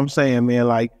that's what I'm saying, man.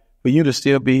 Like, for you to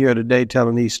still be here today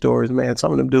telling these stories, man,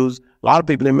 some of them dudes, a lot of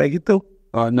people didn't make it through.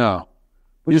 No.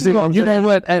 But you know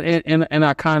what? And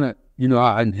I kind of, you know,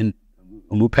 I'm going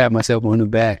to pat myself on the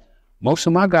back. Most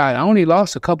of my guys, I only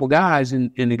lost a couple guys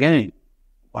in the game.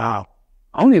 Wow.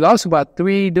 I only lost about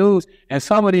 3 dudes. And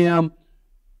some of them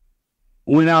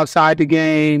went outside the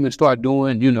game and started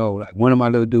doing, you know, like one of my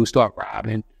little dudes started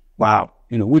robbing. Wow.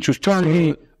 You know, which was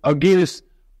turning against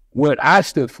what I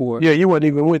stood for. Yeah, you weren't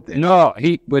even with it. No,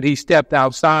 but he stepped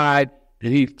outside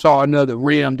and he saw another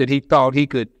rim that he thought he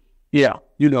could, you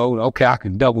know, okay, I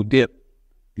can double dip,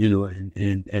 you know, and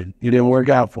it didn't work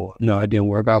out for him. No, it didn't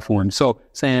work out for him. So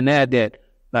saying that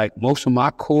like most of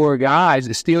my core guys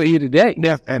are still here today.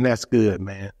 And that's good,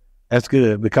 man. That's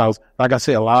good because, like I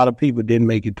said, a lot of people didn't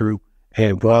make it through.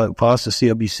 And for us to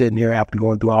still be sitting here after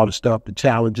going through all the stuff, the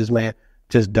challenges, man,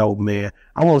 just dope, man.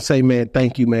 I want to say, man,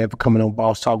 thank you, man, for coming on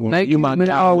Boss Talk. Thank you, man.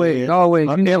 Always.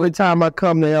 Every time I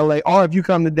come to LA, or if you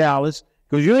come to Dallas,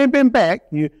 because you ain't been back.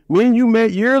 When you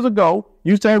met years ago,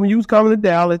 you said when you was coming to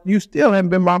Dallas, you still haven't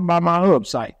been by my hub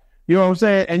site. You know what I'm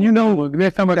saying? And you know,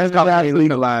 next time that's not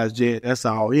legalized yet. That's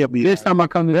all. He'll be next time I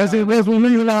come to Dallas. That's when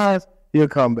legalized, he'll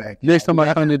come back. Next time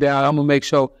I come to Dallas, I'm going to make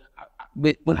sure.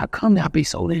 When I come there, I be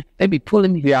so there. They be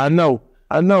pulling me. Yeah, I know.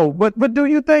 But do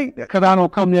you think, because I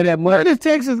don't come there that much, this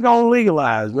Texas going to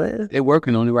legalize, man? They're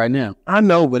working on it right now. I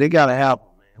know, but it got to happen,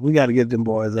 man. We got to get them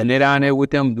boys up. And they're down there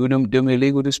with them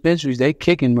illegal dispensaries. They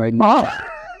kicking right now.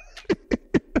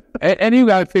 and you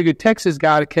got to figure Texas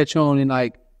got to catch on in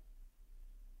like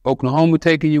Oklahoma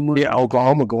taking your money. Yeah,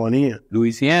 Oklahoma going in.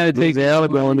 Louisiana taking your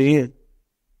money. Going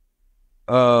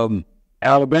in.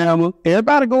 Alabama.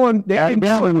 Everybody going there.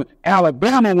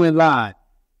 Alabama went live.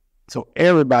 So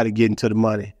everybody getting to the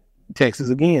money.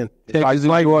 Texas again. Texas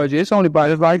like Georgia. It's only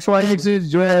by like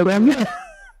Texas, Alabama.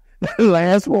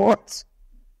 Last wars.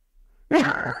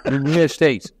 The red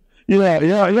states.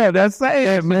 Yeah, that's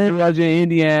sad, man. Georgia,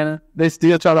 Indiana. They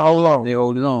still try to hold on. They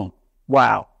holding on.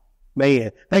 Wow. Man.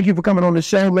 Thank you for coming on the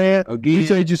show, man.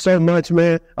 Appreciate you so much,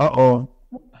 man.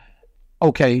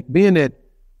 Okay, being that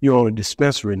you're on a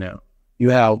dispensary now, you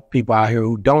have people out here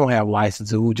who don't have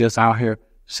licenses, who just out here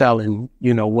selling,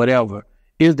 you know, whatever.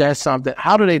 Is that something?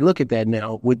 How do they look at that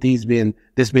now with this being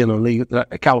illegal,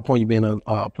 California being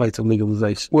a place of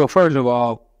legalization? Well, first of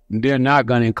all, they're not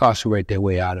going to incarcerate their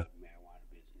way out of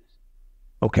marijuana business.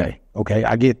 Okay,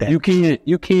 I get that. You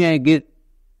can't get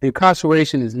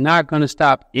incarceration is not going to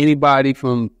stop anybody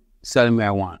from selling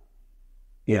marijuana.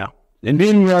 Yeah, it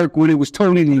didn't work when it was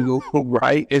totally legal,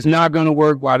 right? It's not going to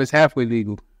work while it's halfway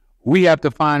legal. We have to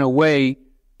find a way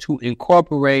to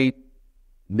incorporate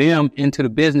them into the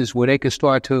business where they can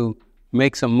start to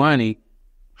make some money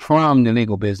from the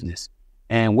legal business.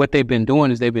 And what they've been doing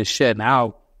is they've been shutting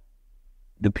out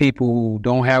the people who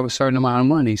don't have a certain amount of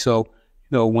money. So,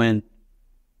 you know, when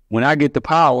I get the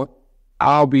power,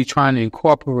 I'll be trying to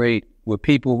incorporate where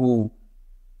people who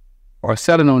are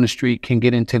selling on the street can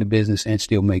get into the business and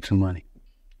still make some money.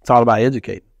 It's all about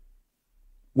educating.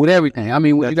 With everything. I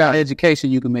mean, when you got education,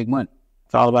 you can make money.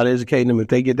 It's all about educating them. If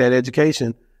they get that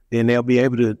education, then they'll be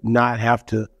able to not have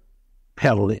to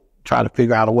peddle it, try to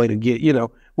figure out a way to get, you know.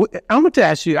 I'm going to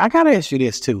ask you, I got to ask you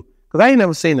this too, because I ain't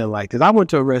never seen nothing like this. I went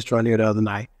to a restaurant here the other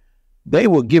night. They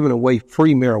were giving away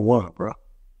free marijuana, bro.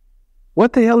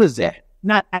 What the hell is that?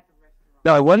 Not at the restaurant.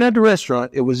 No, it wasn't at the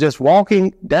restaurant. It was just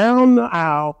walking down the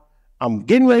aisle. I'm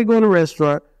getting ready to go to the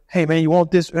restaurant. Hey, man, you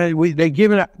want this? They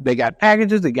giving out. They got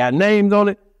packages. They got names on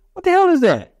it. What the hell is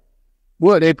that?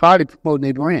 Well, they probably promoting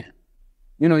their brand.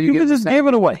 You know, you can just give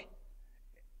it away.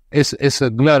 It's a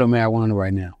glut of marijuana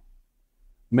right now.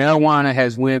 Marijuana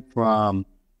has went from,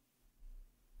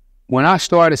 when I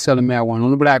started selling marijuana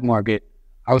on the black market,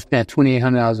 I was paying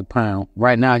 $2,800 a pound.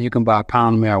 Right now, you can buy a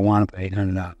pound of marijuana for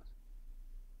 $800.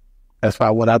 That's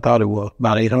about what I thought it was,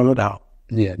 about $800.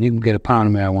 Yeah, you can get a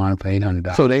pound of marijuana for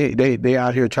 $800. So they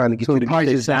out here trying to get so the price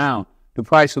is down. The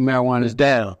price of marijuana is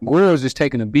down. Grills is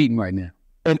taking a beating right now.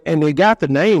 And they got the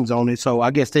names on it, so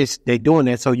I guess they doing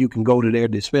that so you can go to their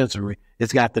dispensary.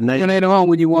 It's got the name. And later on,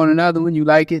 when you want another one, you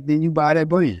like it, then you buy that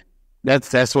brand.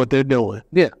 That's what they're doing.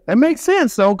 Yeah. That makes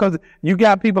sense, though, because you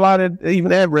got people out at,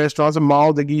 even at restaurants and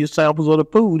malls that give you samples of the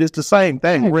food. It's the same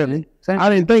thing, really. Same. I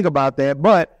didn't think about that,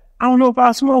 but I don't know if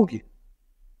I smoke it.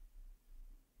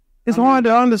 It's hard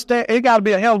to understand. It got to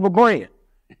be a hell of a brand.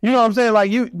 You know what I'm saying?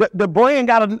 Like the brand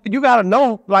you gotta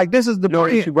know. Like this is the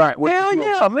brand, right? Hell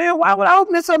yeah, man. Why would I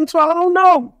open this up and I don't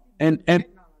know?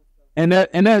 And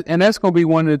that's gonna be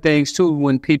one of the things too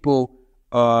when people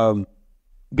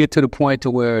get to the point to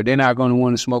where they're not gonna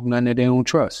want to smoke nothing that they don't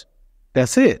trust.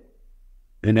 That's it.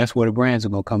 And that's where the brands are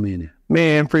gonna come in.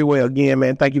 Man, Freeway again,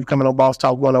 man. Thank you for coming on Boss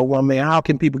Talk 101, man. How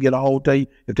can people get a hold of you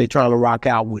if they're trying to rock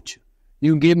out with you?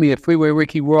 You can give me a Freeway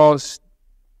Ricky Ross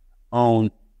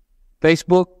on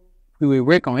Facebook, Freeway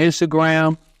Rick on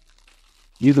Instagram.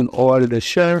 You can order the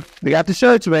shirt. They got the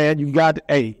shirts, man. You got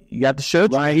the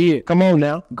shirts right here. Come on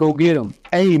now. Go get them.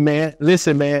 Hey, man.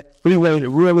 Listen, man. Freeway, the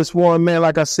realest one, man.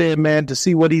 Like I said, man, to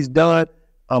see what he's done,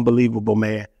 unbelievable,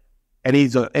 man. And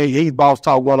he's Boss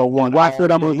Talk 101. Watch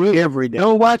what I'm going to do every day.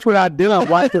 Don't watch what I do.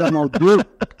 Watch what I'm going to do.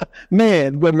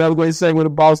 Man, what another way to say with a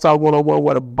Boss Talk 101,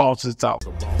 what a boss is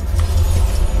talking.